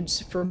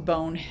foods for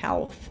bone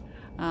health.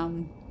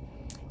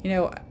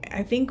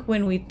 I think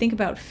when we think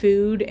about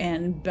food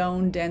and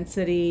bone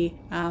density,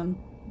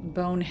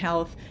 bone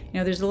health,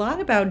 there's a lot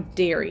about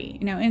dairy,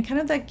 and kind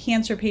of that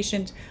cancer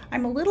patient,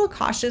 I'm a little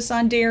cautious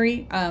on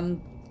dairy. I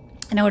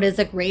know it is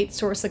a great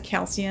source of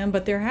calcium,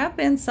 but there have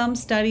been some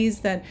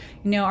studies that,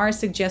 are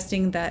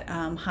suggesting that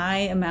high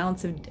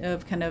amounts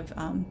of kind of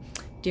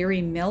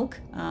dairy milk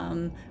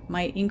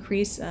might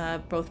increase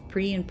both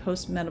pre and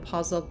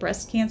postmenopausal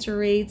breast cancer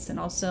rates, and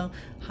also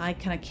high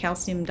kind of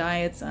calcium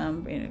diets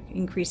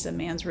increase a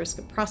man's risk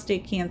of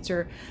prostate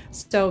cancer.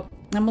 So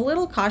I'm a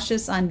little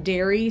cautious on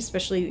dairy,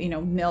 especially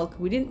milk.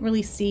 We didn't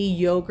really see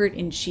yogurt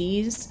and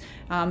cheese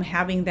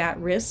having that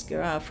risk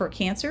for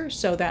cancer,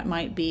 so that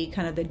might be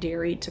kind of the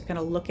dairy to kind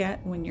of look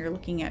at when you're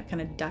looking at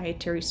kind of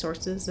dietary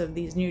sources of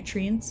these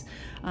nutrients.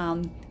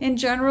 In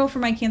general, for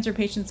my cancer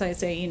patients, I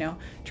say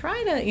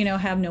try to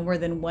have no more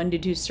than 1 to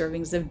 2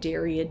 servings of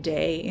dairy a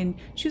day, and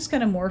choose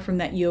kind of more from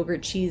that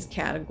yogurt cheese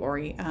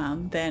category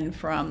than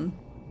from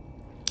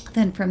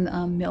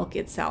milk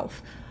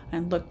itself,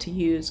 and look to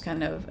use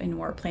kind of in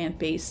more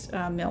plant-based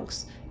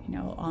milks,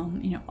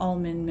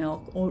 almond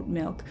milk, oat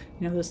milk,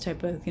 those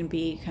type of can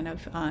be kind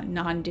of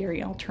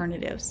non-dairy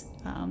alternatives.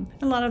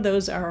 A lot of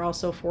those are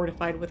also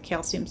fortified with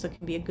calcium, so it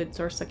can be a good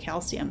source of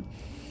calcium.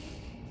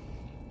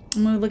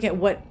 I'm going to look at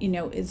what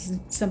is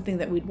something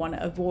that we'd want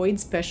to avoid,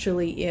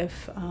 especially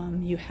if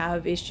you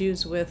have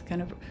issues with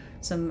kind of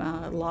some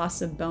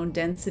loss of bone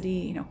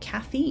density.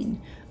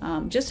 Caffeine,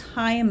 just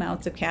high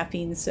amounts of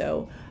caffeine.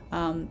 So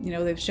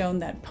they've shown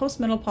that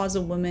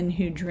postmenopausal women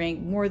who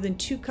drank more than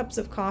 2 cups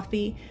of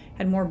coffee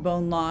had more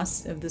bone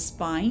loss of the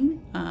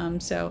spine.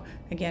 So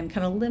again,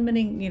 kind of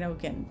limiting,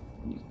 again,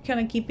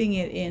 kind of keeping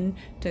it in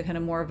to kind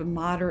of more of a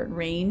moderate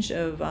range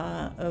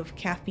of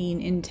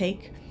caffeine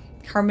intake.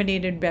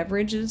 Carbonated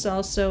beverages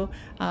also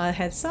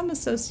had some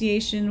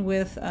association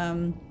with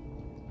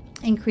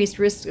increased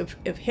risk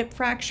of hip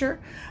fracture.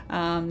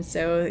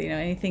 So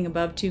anything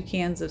above 2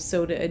 cans of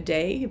soda a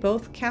day,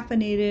 both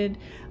caffeinated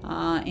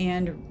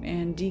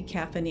and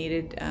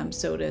decaffeinated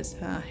sodas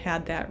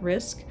had that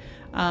risk.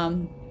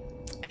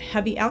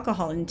 Heavy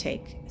alcohol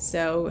intake,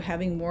 so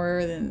having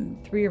more than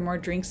 3 or more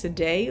drinks a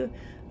day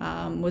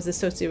was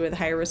associated with a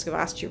higher risk of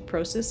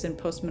osteoporosis in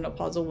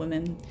postmenopausal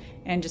women,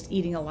 and just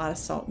eating a lot of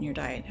salt in your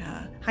diet.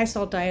 High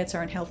salt diets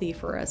aren't healthy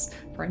for us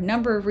for a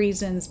number of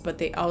reasons, but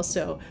they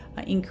also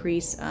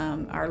increase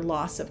our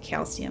loss of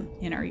calcium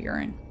in our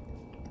urine.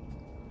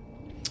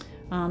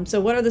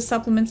 So what are the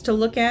supplements to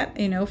look at,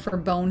 for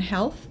bone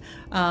health?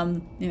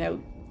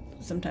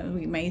 Sometimes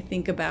we may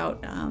think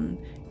about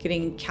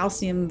getting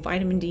calcium,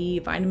 vitamin D,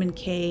 vitamin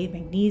K,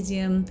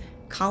 magnesium,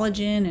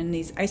 collagen, and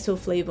these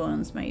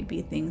isoflavones might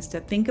be things to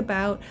think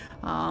about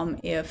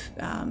if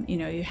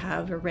you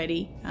have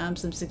already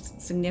some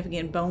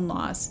significant bone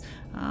loss.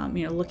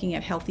 Looking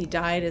at healthy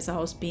diet is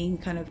always being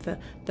kind of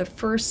the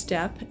first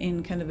step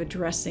in kind of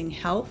addressing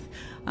health,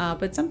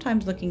 but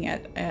sometimes looking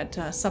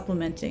at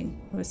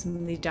supplementing with some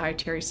of these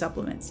dietary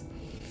supplements.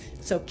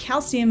 So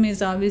calcium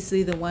is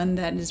obviously the one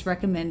that is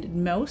recommended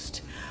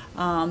most.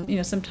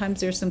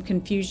 Sometimes there's some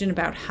confusion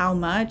about how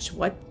much,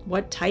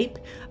 what type.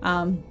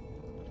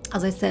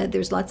 As I said,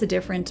 there's lots of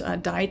different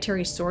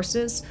dietary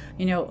sources,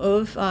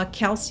 of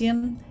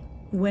calcium.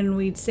 When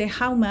we say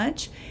how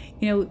much,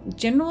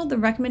 general, the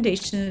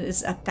recommendation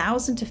is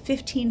 1,000 to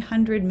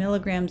 1,500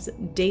 milligrams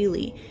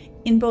daily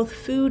in both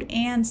food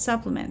and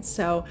supplements.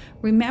 So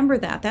remember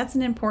that's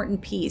an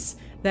important piece,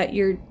 that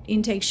your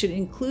intake should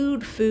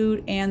include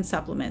food and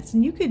supplements.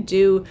 And you could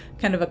do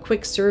kind of a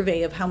quick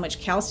survey of how much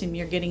calcium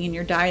you're getting in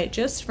your diet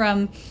just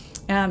from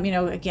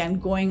again,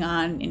 going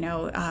on,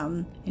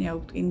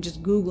 in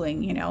just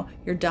Googling,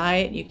 your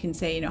diet. You can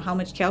say, how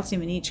much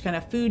calcium in each kind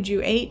of food you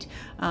ate.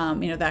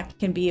 That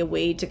can be a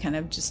way to kind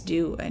of just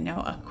do,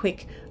 a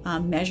quick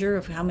measure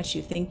of how much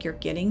you think you're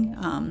getting.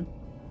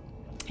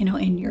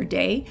 in your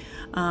day.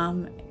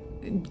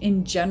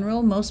 In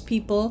general, most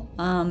people,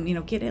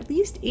 get at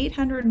least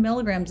 800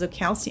 milligrams of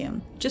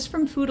calcium just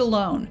from food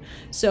alone.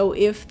 So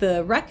if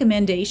the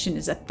recommendation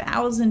is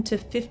 1,000 to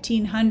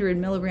 1,500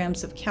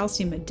 milligrams of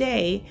calcium a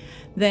day,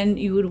 then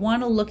you would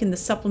want to look in the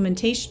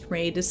supplementation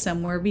rate as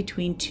somewhere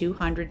between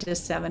 200 to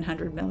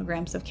 700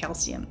 milligrams of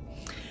calcium.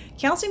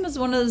 Calcium is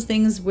one of those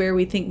things where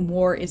we think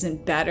more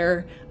isn't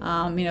better.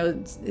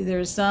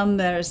 There's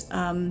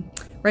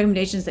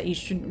recommendations that you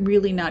should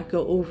really not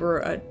go over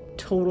a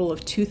total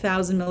of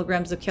 2,000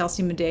 milligrams of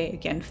calcium a day.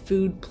 Again,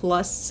 food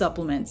plus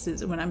supplements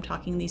is when I'm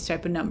talking these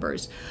type of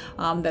numbers.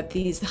 That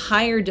these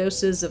higher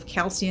doses of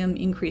calcium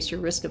increase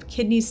your risk of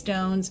kidney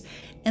stones.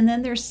 And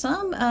then there's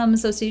some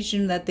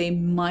association that they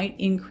might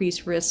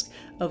increase risk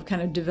of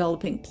kind of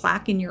developing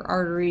plaque in your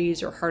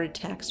arteries or heart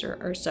attacks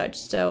or such.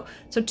 So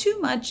too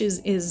much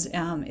is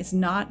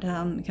not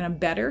kind of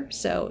better.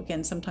 So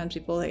again, sometimes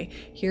people, they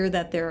hear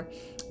that their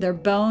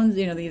bones,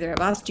 they either have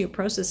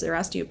osteoporosis or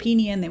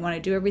osteopenia, and they want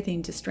to do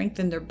everything to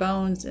strengthen their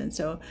bones. And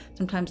so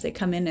sometimes they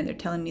come in and they're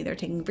telling me they're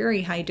taking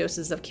very high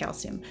doses of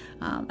calcium.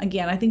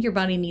 Again, I think your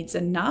body needs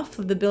enough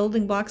of the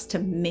building blocks to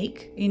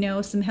make,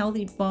 some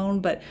healthy bone,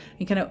 but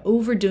kind of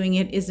overdoing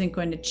it isn't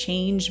going to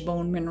change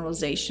bone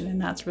mineralization.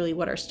 And that's really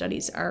what our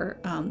studies are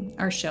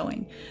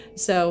showing.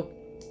 So,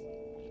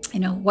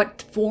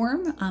 what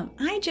form?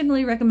 I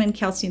generally recommend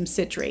calcium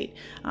citrate.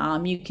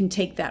 You can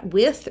take that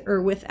with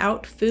or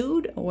without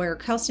food, or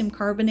calcium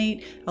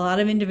carbonate. A lot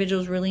of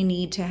individuals really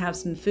need to have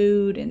some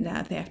food, and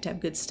that they have to have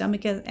good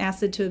stomach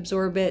acid to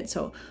absorb it.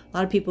 So a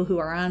lot of people who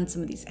are on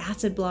some of these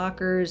acid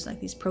blockers,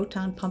 like these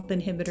proton pump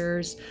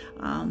inhibitors,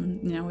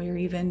 or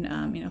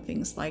even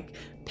things like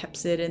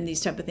Pepsid and these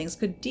type of things,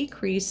 could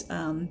decrease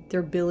their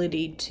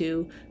ability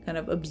to kind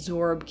of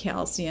absorb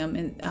calcium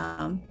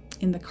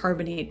in the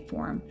carbonate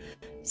form.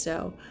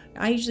 So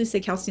I usually say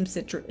calcium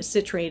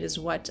citrate is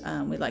what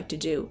we like to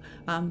do.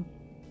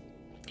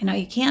 Now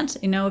you can't,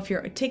 if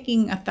you're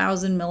taking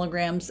 1,000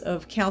 milligrams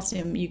of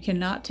calcium, you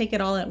cannot take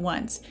it all at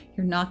once.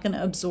 You're not going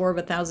to absorb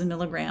 1,000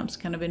 milligrams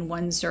kind of in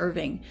one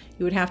serving.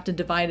 You would have to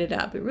divide it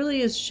up. It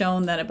really is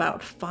shown that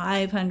about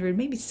 500,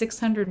 maybe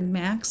 600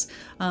 max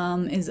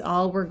milligrams is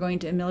all we're going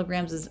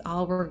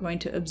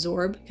to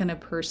absorb kind of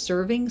per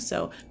serving.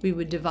 So we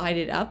would divide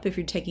it up if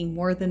you're taking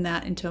more than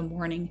that into a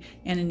morning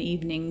and an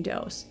evening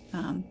dose.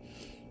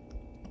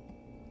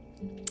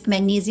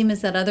 Magnesium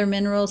is that other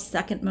mineral,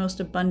 second most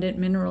abundant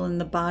mineral in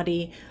the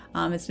body.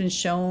 It's been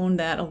shown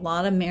that a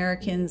lot of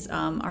Americans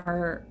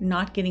are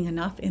not getting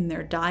enough in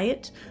their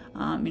diet.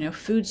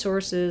 Food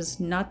sources,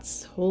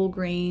 nuts, whole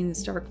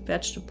grains, dark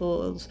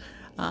vegetables,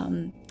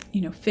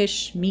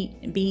 fish,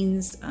 meat,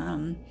 beans.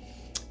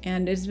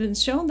 And it's been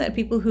shown that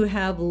people who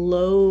have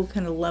low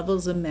kind of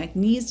levels of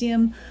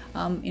magnesium,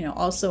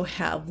 also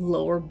have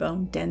lower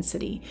bone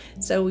density.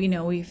 So,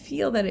 we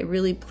feel that it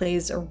really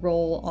plays a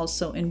role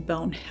also in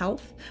bone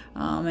health,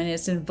 and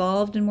it's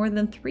involved in more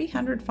than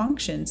 300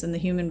 functions in the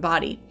human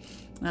body.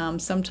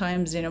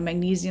 Sometimes,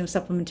 magnesium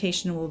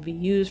supplementation will be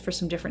used for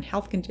some different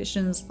health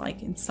conditions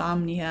like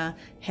insomnia,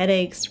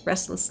 headaches,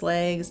 restless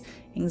legs,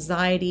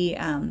 anxiety.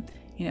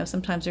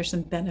 Sometimes there's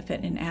some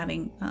benefit in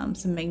adding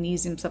some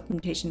magnesium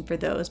supplementation for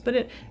those.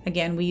 But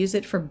again, we use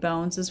it for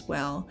bones as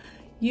well.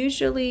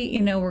 Usually,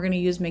 we're going to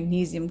use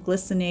magnesium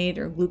glycinate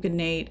or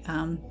gluconate.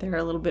 They're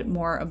a little bit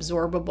more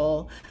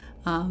absorbable.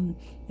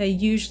 They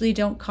usually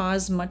don't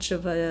cause much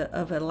of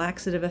a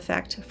laxative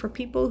effect. For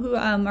people who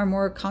are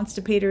more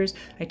constipators,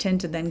 I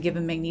tend to then give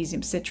them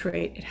magnesium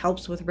citrate. It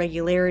helps with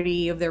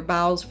regularity of their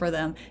bowels for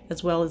them,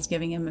 as well as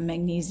giving them a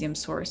magnesium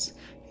source.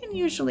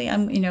 Usually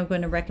I'm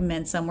going to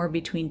recommend somewhere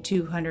between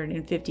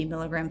 250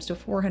 milligrams to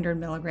 400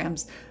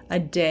 milligrams a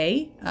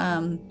day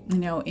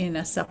in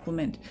a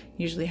supplement.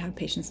 Usually have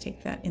patients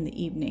take that in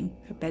the evening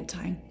at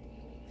bedtime.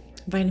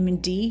 Vitamin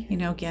D,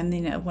 again,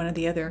 one of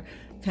the other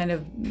kind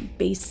of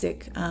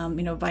basic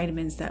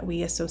vitamins that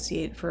we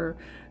associate for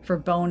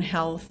bone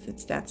health.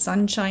 It's that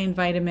sunshine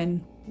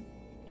vitamin.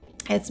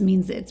 It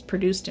means it's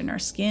produced in our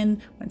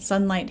skin. When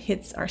sunlight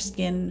hits our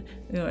skin,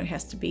 it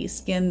has to be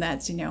skin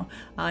that's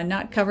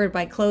not covered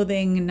by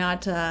clothing, no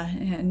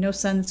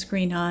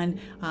sunscreen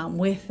on.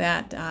 With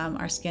that,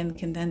 our skin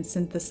can then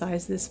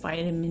synthesize this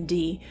vitamin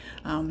D.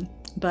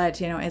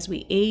 But as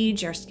we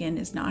age, our skin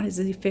is not as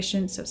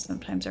efficient, so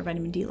sometimes our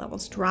vitamin D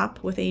levels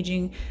drop with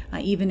aging.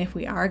 Even if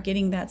we are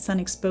getting that sun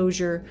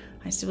exposure,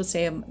 I still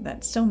say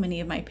that so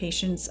many of my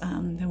patients,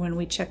 when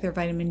we check their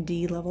vitamin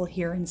D level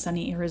here in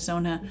sunny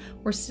Arizona,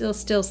 we're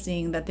still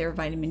seeing that they're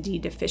vitamin D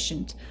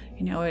deficient.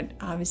 It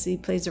obviously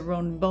plays a role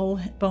in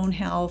bone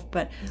health,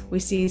 but we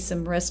see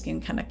some risk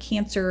in kind of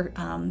cancer.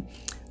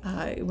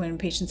 When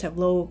patients have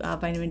low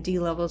vitamin D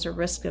levels, or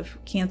risk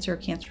of cancer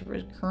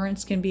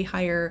recurrence can be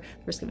higher,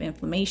 the risk of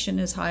inflammation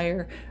is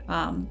higher.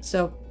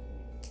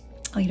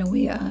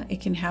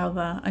 It can have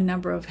a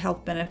number of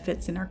health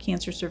benefits in our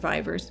cancer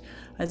survivors,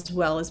 as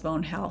well as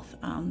bone health.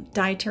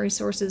 Dietary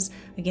sources,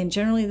 again,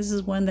 generally this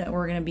is one that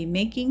we're going to be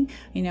making,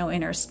 in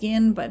our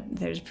skin, but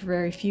there's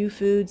very few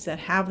foods that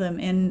have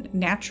them in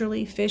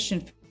naturally. Fish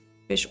and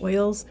fish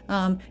oils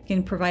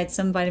can provide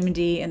some vitamin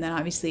D, and then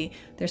obviously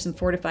there's some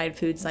fortified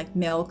foods like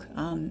milk.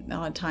 A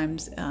lot of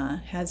times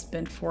has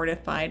been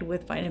fortified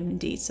with vitamin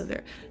D,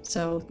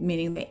 so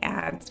meaning they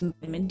add some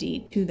vitamin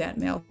D to that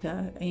milk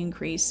to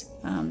increase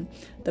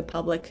the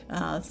public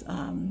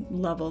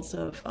levels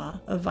of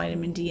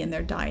vitamin D in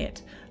their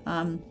diet.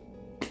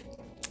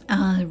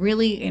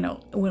 Really,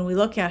 when we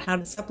look at how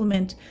to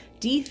supplement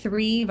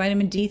D3,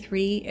 vitamin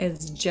D3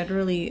 is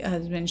generally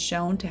has been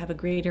shown to have a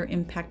greater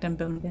impact on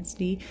bone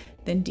density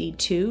than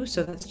D2.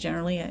 So that's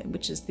generally,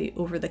 which is the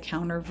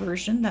over-the-counter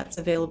version that's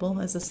available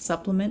as a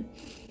supplement.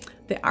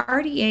 The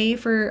RDA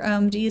for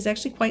D is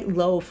actually quite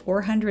low,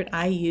 400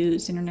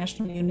 IUs,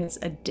 international units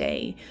a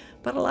day.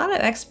 But a lot of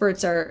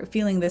experts are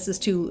feeling this is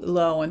too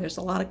low, and there's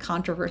a lot of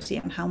controversy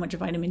on how much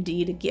vitamin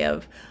D to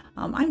give.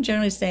 I'm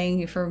generally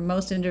saying for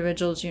most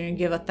individuals, you're going to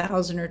give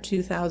 1,000 or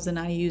 2,000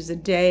 IUs a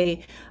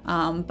day.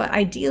 But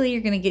ideally, you're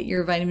going to get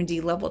your vitamin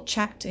D level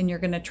checked, and you're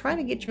going to try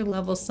to get your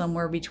level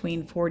somewhere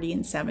between 40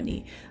 and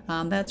 70.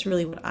 That's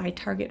really what I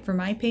target for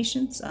my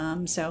patients.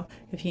 So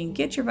if you can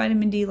get your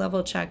vitamin D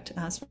level checked,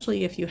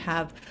 especially if you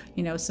have,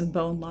 some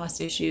bone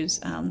loss issues,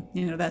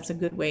 that's a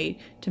good way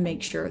to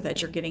make sure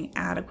that you're getting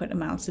adequate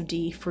amounts of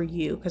D for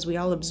you, because we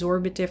all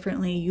absorb it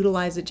differently,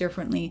 utilize it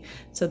differently.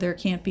 So there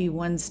can't be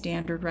one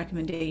standard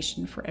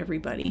recommendation for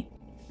everybody.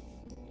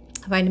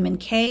 Vitamin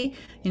K,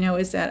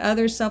 is that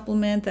other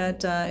supplement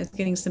that is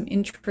getting some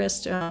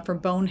interest for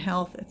bone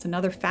health. It's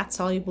another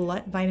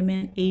fat-soluble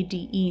vitamin. A,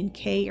 D, E, and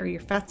K are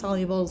your fat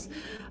solubles.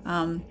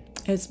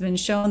 It's been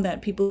shown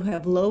that people who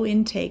have low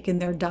intake in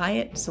their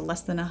diet, so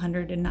less than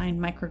 109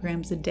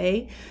 micrograms a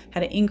day,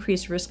 had an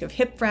increased risk of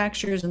hip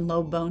fractures and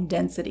low bone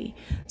density.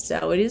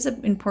 So it is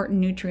an important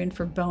nutrient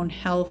for bone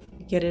health.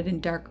 You get it in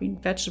dark green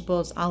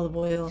vegetables, olive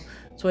oil,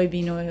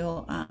 soybean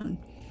oil.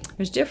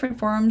 There's different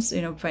forms,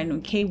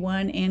 vitamin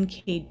K1 and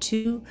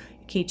K2.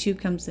 K2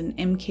 comes in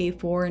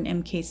MK4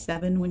 and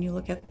MK7 when you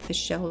look at the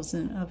shelves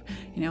of,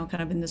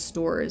 kind of in the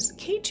stores.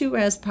 K2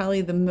 has probably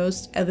the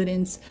most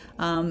evidence,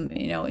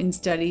 in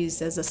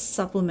studies as a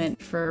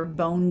supplement for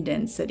bone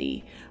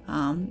density.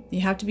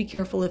 You have to be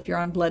careful if you're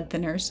on blood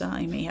thinners.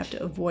 You may have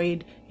to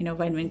avoid,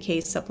 vitamin K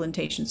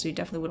supplementation. So you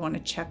definitely would want to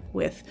check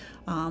with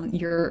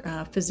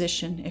your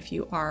physician if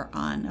you are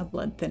on a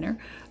blood thinner.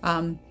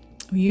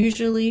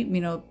 Usually,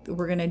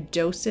 we're going to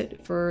dose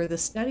it for the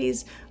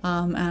studies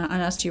on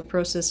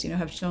osteoporosis,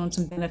 have shown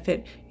some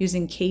benefit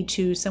using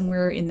K2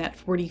 somewhere in that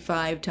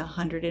 45 to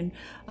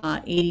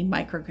 180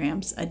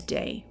 micrograms a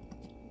day.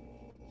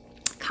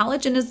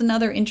 Collagen is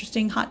another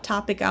interesting hot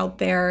topic out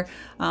there.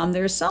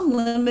 There's some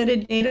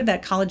limited data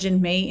that collagen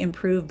may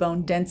improve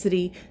bone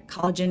density.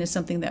 Collagen is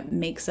something that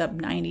makes up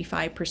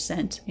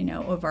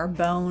 95%, of our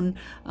bone.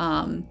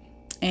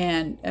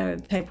 And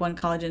type 1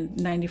 collagen,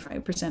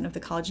 95% of the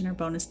collagen in our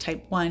bone is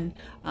type 1.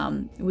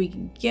 We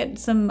can get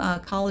some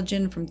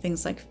collagen from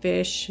things like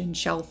fish and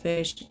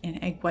shellfish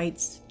and egg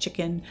whites,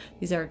 chicken.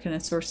 These are kind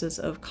of sources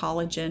of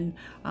collagen.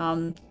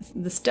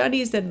 The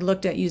studies that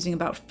looked at using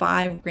about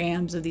 5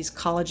 grams of these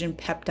collagen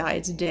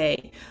peptides a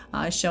day,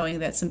 showing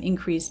that some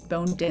increased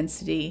bone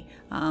density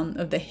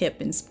of the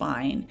hip and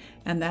spine,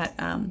 and that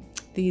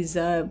these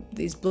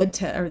blood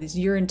tests or these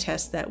urine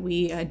tests that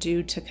we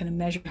do to kind of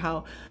measure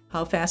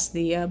how fast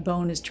the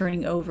bone is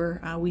turning over,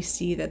 we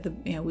see that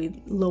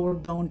we lower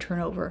bone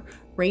turnover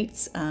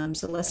rates,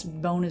 so less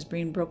bone is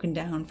being broken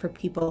down for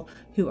people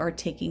who are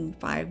taking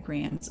 5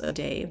 grams a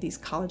day of these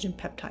collagen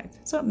peptides.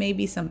 So it may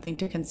be something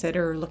to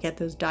consider or look at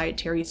those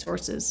dietary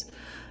sources.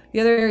 The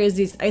other area is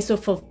these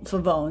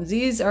isoflavones.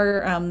 These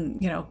are,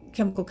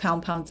 chemical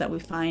compounds that we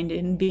find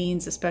in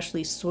beans,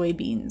 especially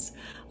soybeans.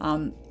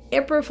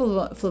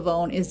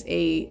 Iproflavone is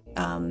a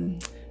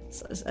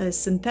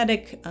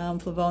synthetic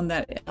flavone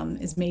that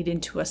is made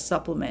into a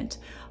supplement.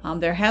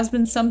 There has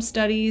been some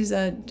studies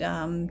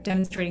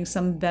demonstrating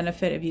some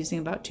benefit of using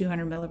about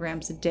 200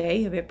 milligrams a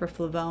day of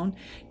iproflavone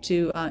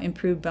to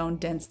improve bone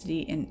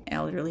density in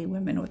elderly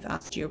women with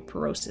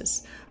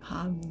osteoporosis.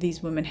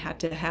 These women had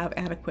to have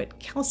adequate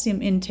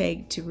calcium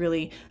intake to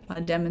really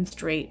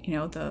demonstrate,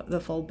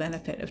 the full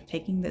benefit of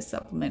taking this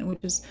supplement, which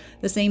is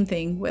the same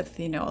thing with,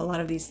 a lot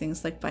of these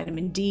things like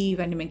vitamin D,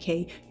 vitamin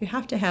K. You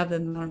have to have a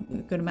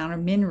good amount of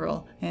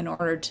mineral in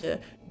order to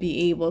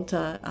be able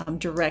to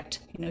direct,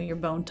 your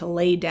bone to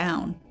lay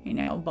down,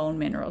 bone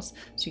minerals.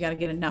 So you got to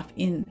get enough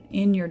in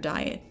your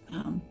diet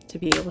to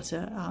be able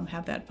to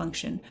have that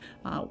function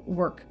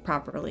work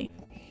properly.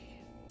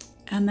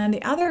 And then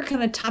the other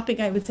kind of topic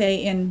I would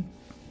say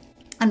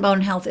on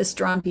bone health is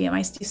strontium.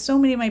 I see so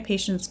many of my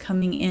patients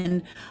coming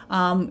in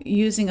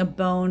using a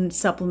bone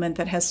supplement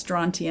that has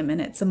strontium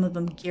in it, some of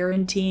them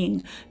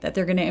guaranteeing that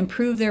they're going to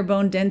improve their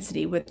bone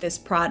density with this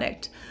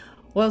product.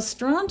 Well,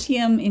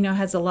 strontium,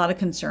 has a lot of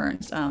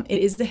concerns. It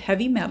is the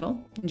heavy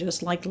metal,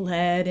 just like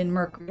lead and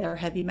mercury are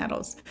heavy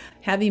metals.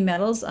 Heavy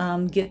metals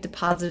get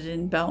deposited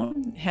in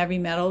bone. Heavy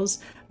metals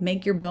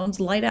make your bones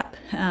light up.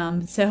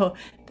 So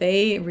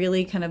they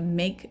really kind of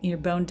make your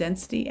bone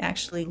density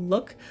actually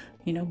look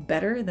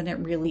better than it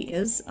really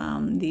is.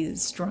 The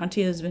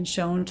strontia has been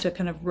shown to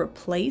kind of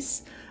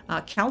replace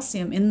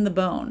calcium in the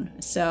bone.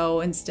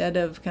 So instead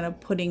of kind of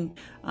putting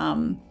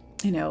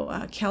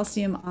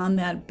calcium on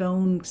that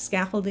bone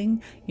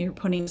scaffolding, you're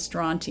putting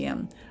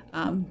strontium.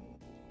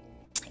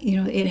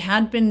 It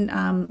had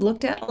been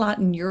looked at a lot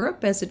in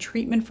Europe as a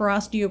treatment for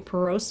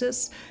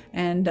osteoporosis,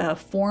 and a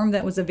form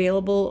that was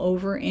available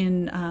over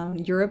in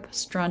Europe,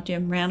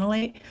 strontium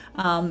ranelate,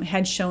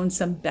 had shown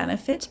some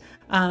benefit.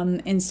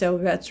 And so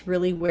that's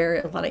really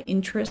where a lot of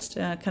interest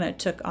kind of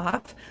took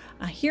off.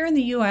 Here in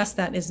the U.S.,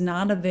 that is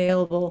not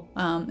available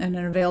in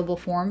an available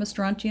form of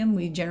strontium.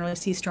 We generally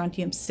see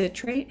strontium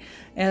citrate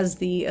as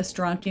the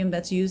strontium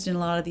that's used in a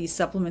lot of these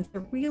supplements.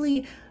 There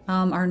really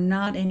are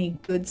not any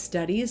good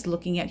studies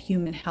looking at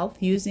human health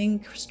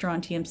using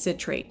strontium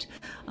citrate.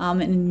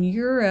 And in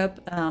Europe,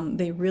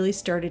 they really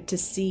started to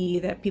see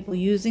that people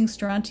using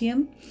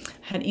strontium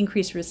had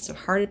increased risks of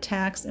heart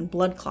attacks and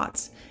blood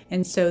clots.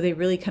 And so they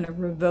really kind of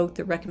revoked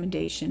the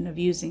recommendation of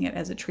using it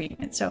as a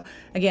treatment. So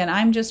again,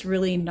 I'm just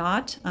really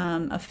not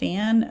a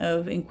fan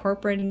of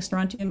incorporating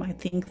strontium. I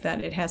think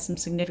that it has some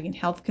significant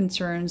health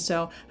concerns,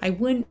 so I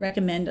wouldn't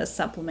recommend a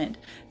supplement.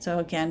 So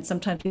again,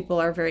 sometimes people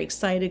are very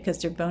excited because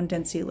their bone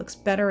density looks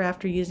better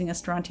after using a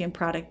strontium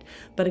product.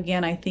 But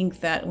again, I think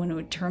that when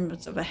in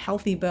terms of a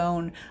healthy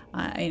bone,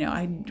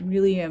 I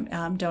really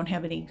don't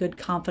have any good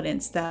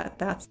confidence that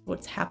that's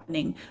what's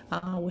happening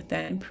with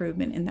that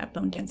improvement in that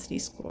bone density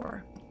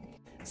score.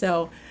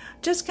 So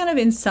just kind of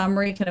in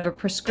summary, kind of a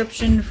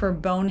prescription for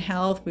bone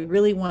health. We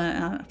really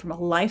want to, from a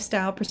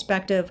lifestyle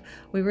perspective,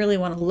 we really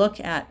want to look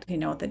at,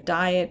 the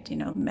diet,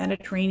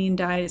 Mediterranean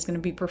diet is going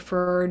to be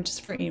preferred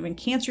just for even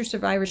cancer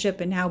survivorship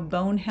and now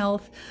bone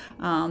health.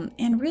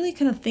 And really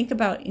kind of think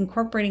about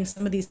incorporating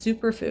some of these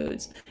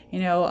superfoods,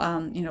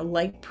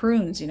 like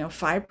prunes,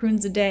 5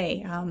 prunes a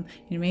day,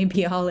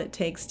 maybe all it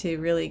takes to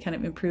really kind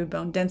of improve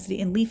bone density.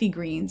 And leafy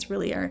greens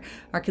really are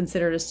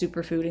considered a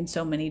superfood in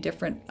so many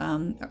different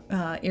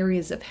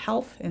areas of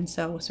health, and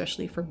so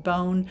especially for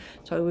bone.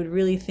 So I would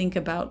really think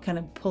about kind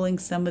of pulling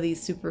some of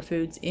these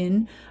superfoods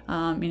in,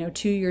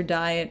 to your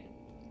diet.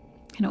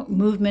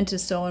 Movement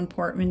is so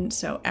important,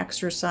 so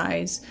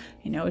exercise.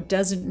 It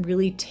doesn't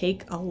really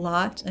take a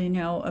lot,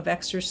 of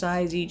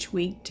exercise each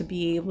week to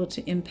be able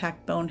to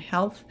impact bone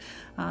health.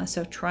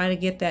 So try to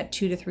get that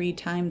 2 to 3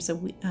 times a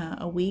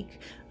week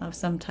of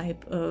some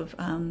type of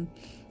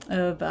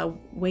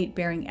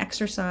weight-bearing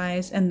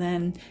exercise. And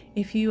then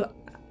if you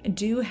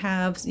do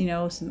have,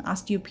 some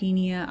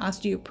osteopenia,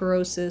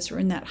 osteoporosis, or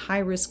in that high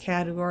risk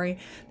category,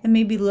 then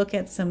maybe look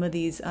at some of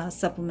these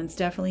supplements,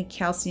 definitely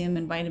calcium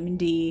and vitamin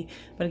D,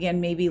 but again,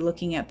 maybe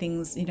looking at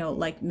things,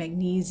 like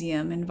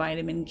magnesium and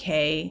vitamin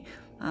K,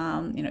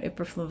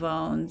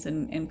 iproflavones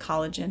and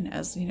collagen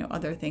as,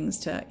 other things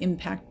to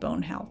impact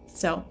bone health.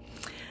 So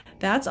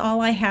that's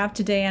all I have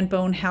today on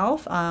bone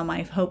health.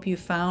 I hope you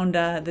found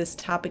this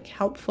topic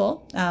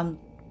helpful.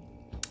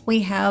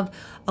 We have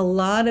a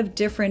lot of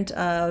different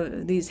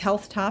these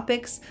health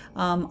topics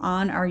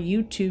on our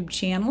YouTube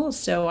channel,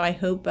 so I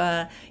hope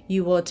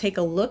you will take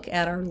a look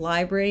at our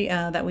library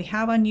that we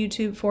have on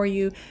YouTube for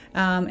you.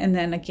 And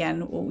then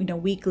again,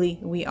 weekly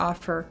we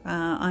offer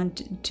on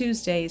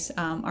Tuesdays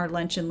our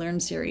Lunch and Learn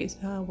series,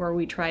 where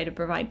we try to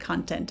provide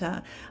content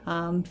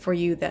for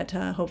you that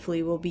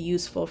hopefully will be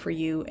useful for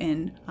you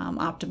in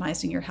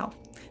optimizing your health.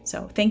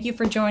 So thank you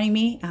for joining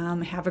me.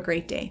 Have a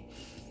great day.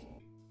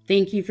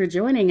 Thank you for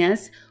joining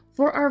us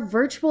for our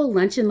virtual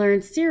Lunch and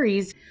Learn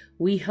series.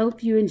 We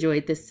hope you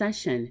enjoyed this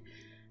session.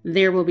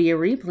 There will be a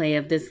replay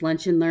of this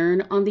Lunch and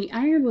Learn on the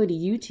Ironwood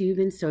YouTube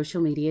and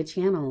social media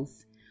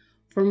channels.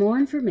 For more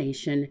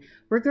information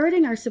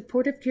regarding our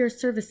supportive care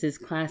services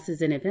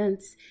classes and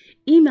events,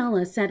 email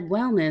us at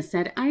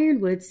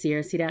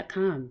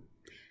wellness@ironwoodcrc.com.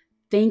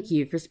 Thank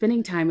you for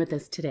spending time with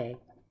us today.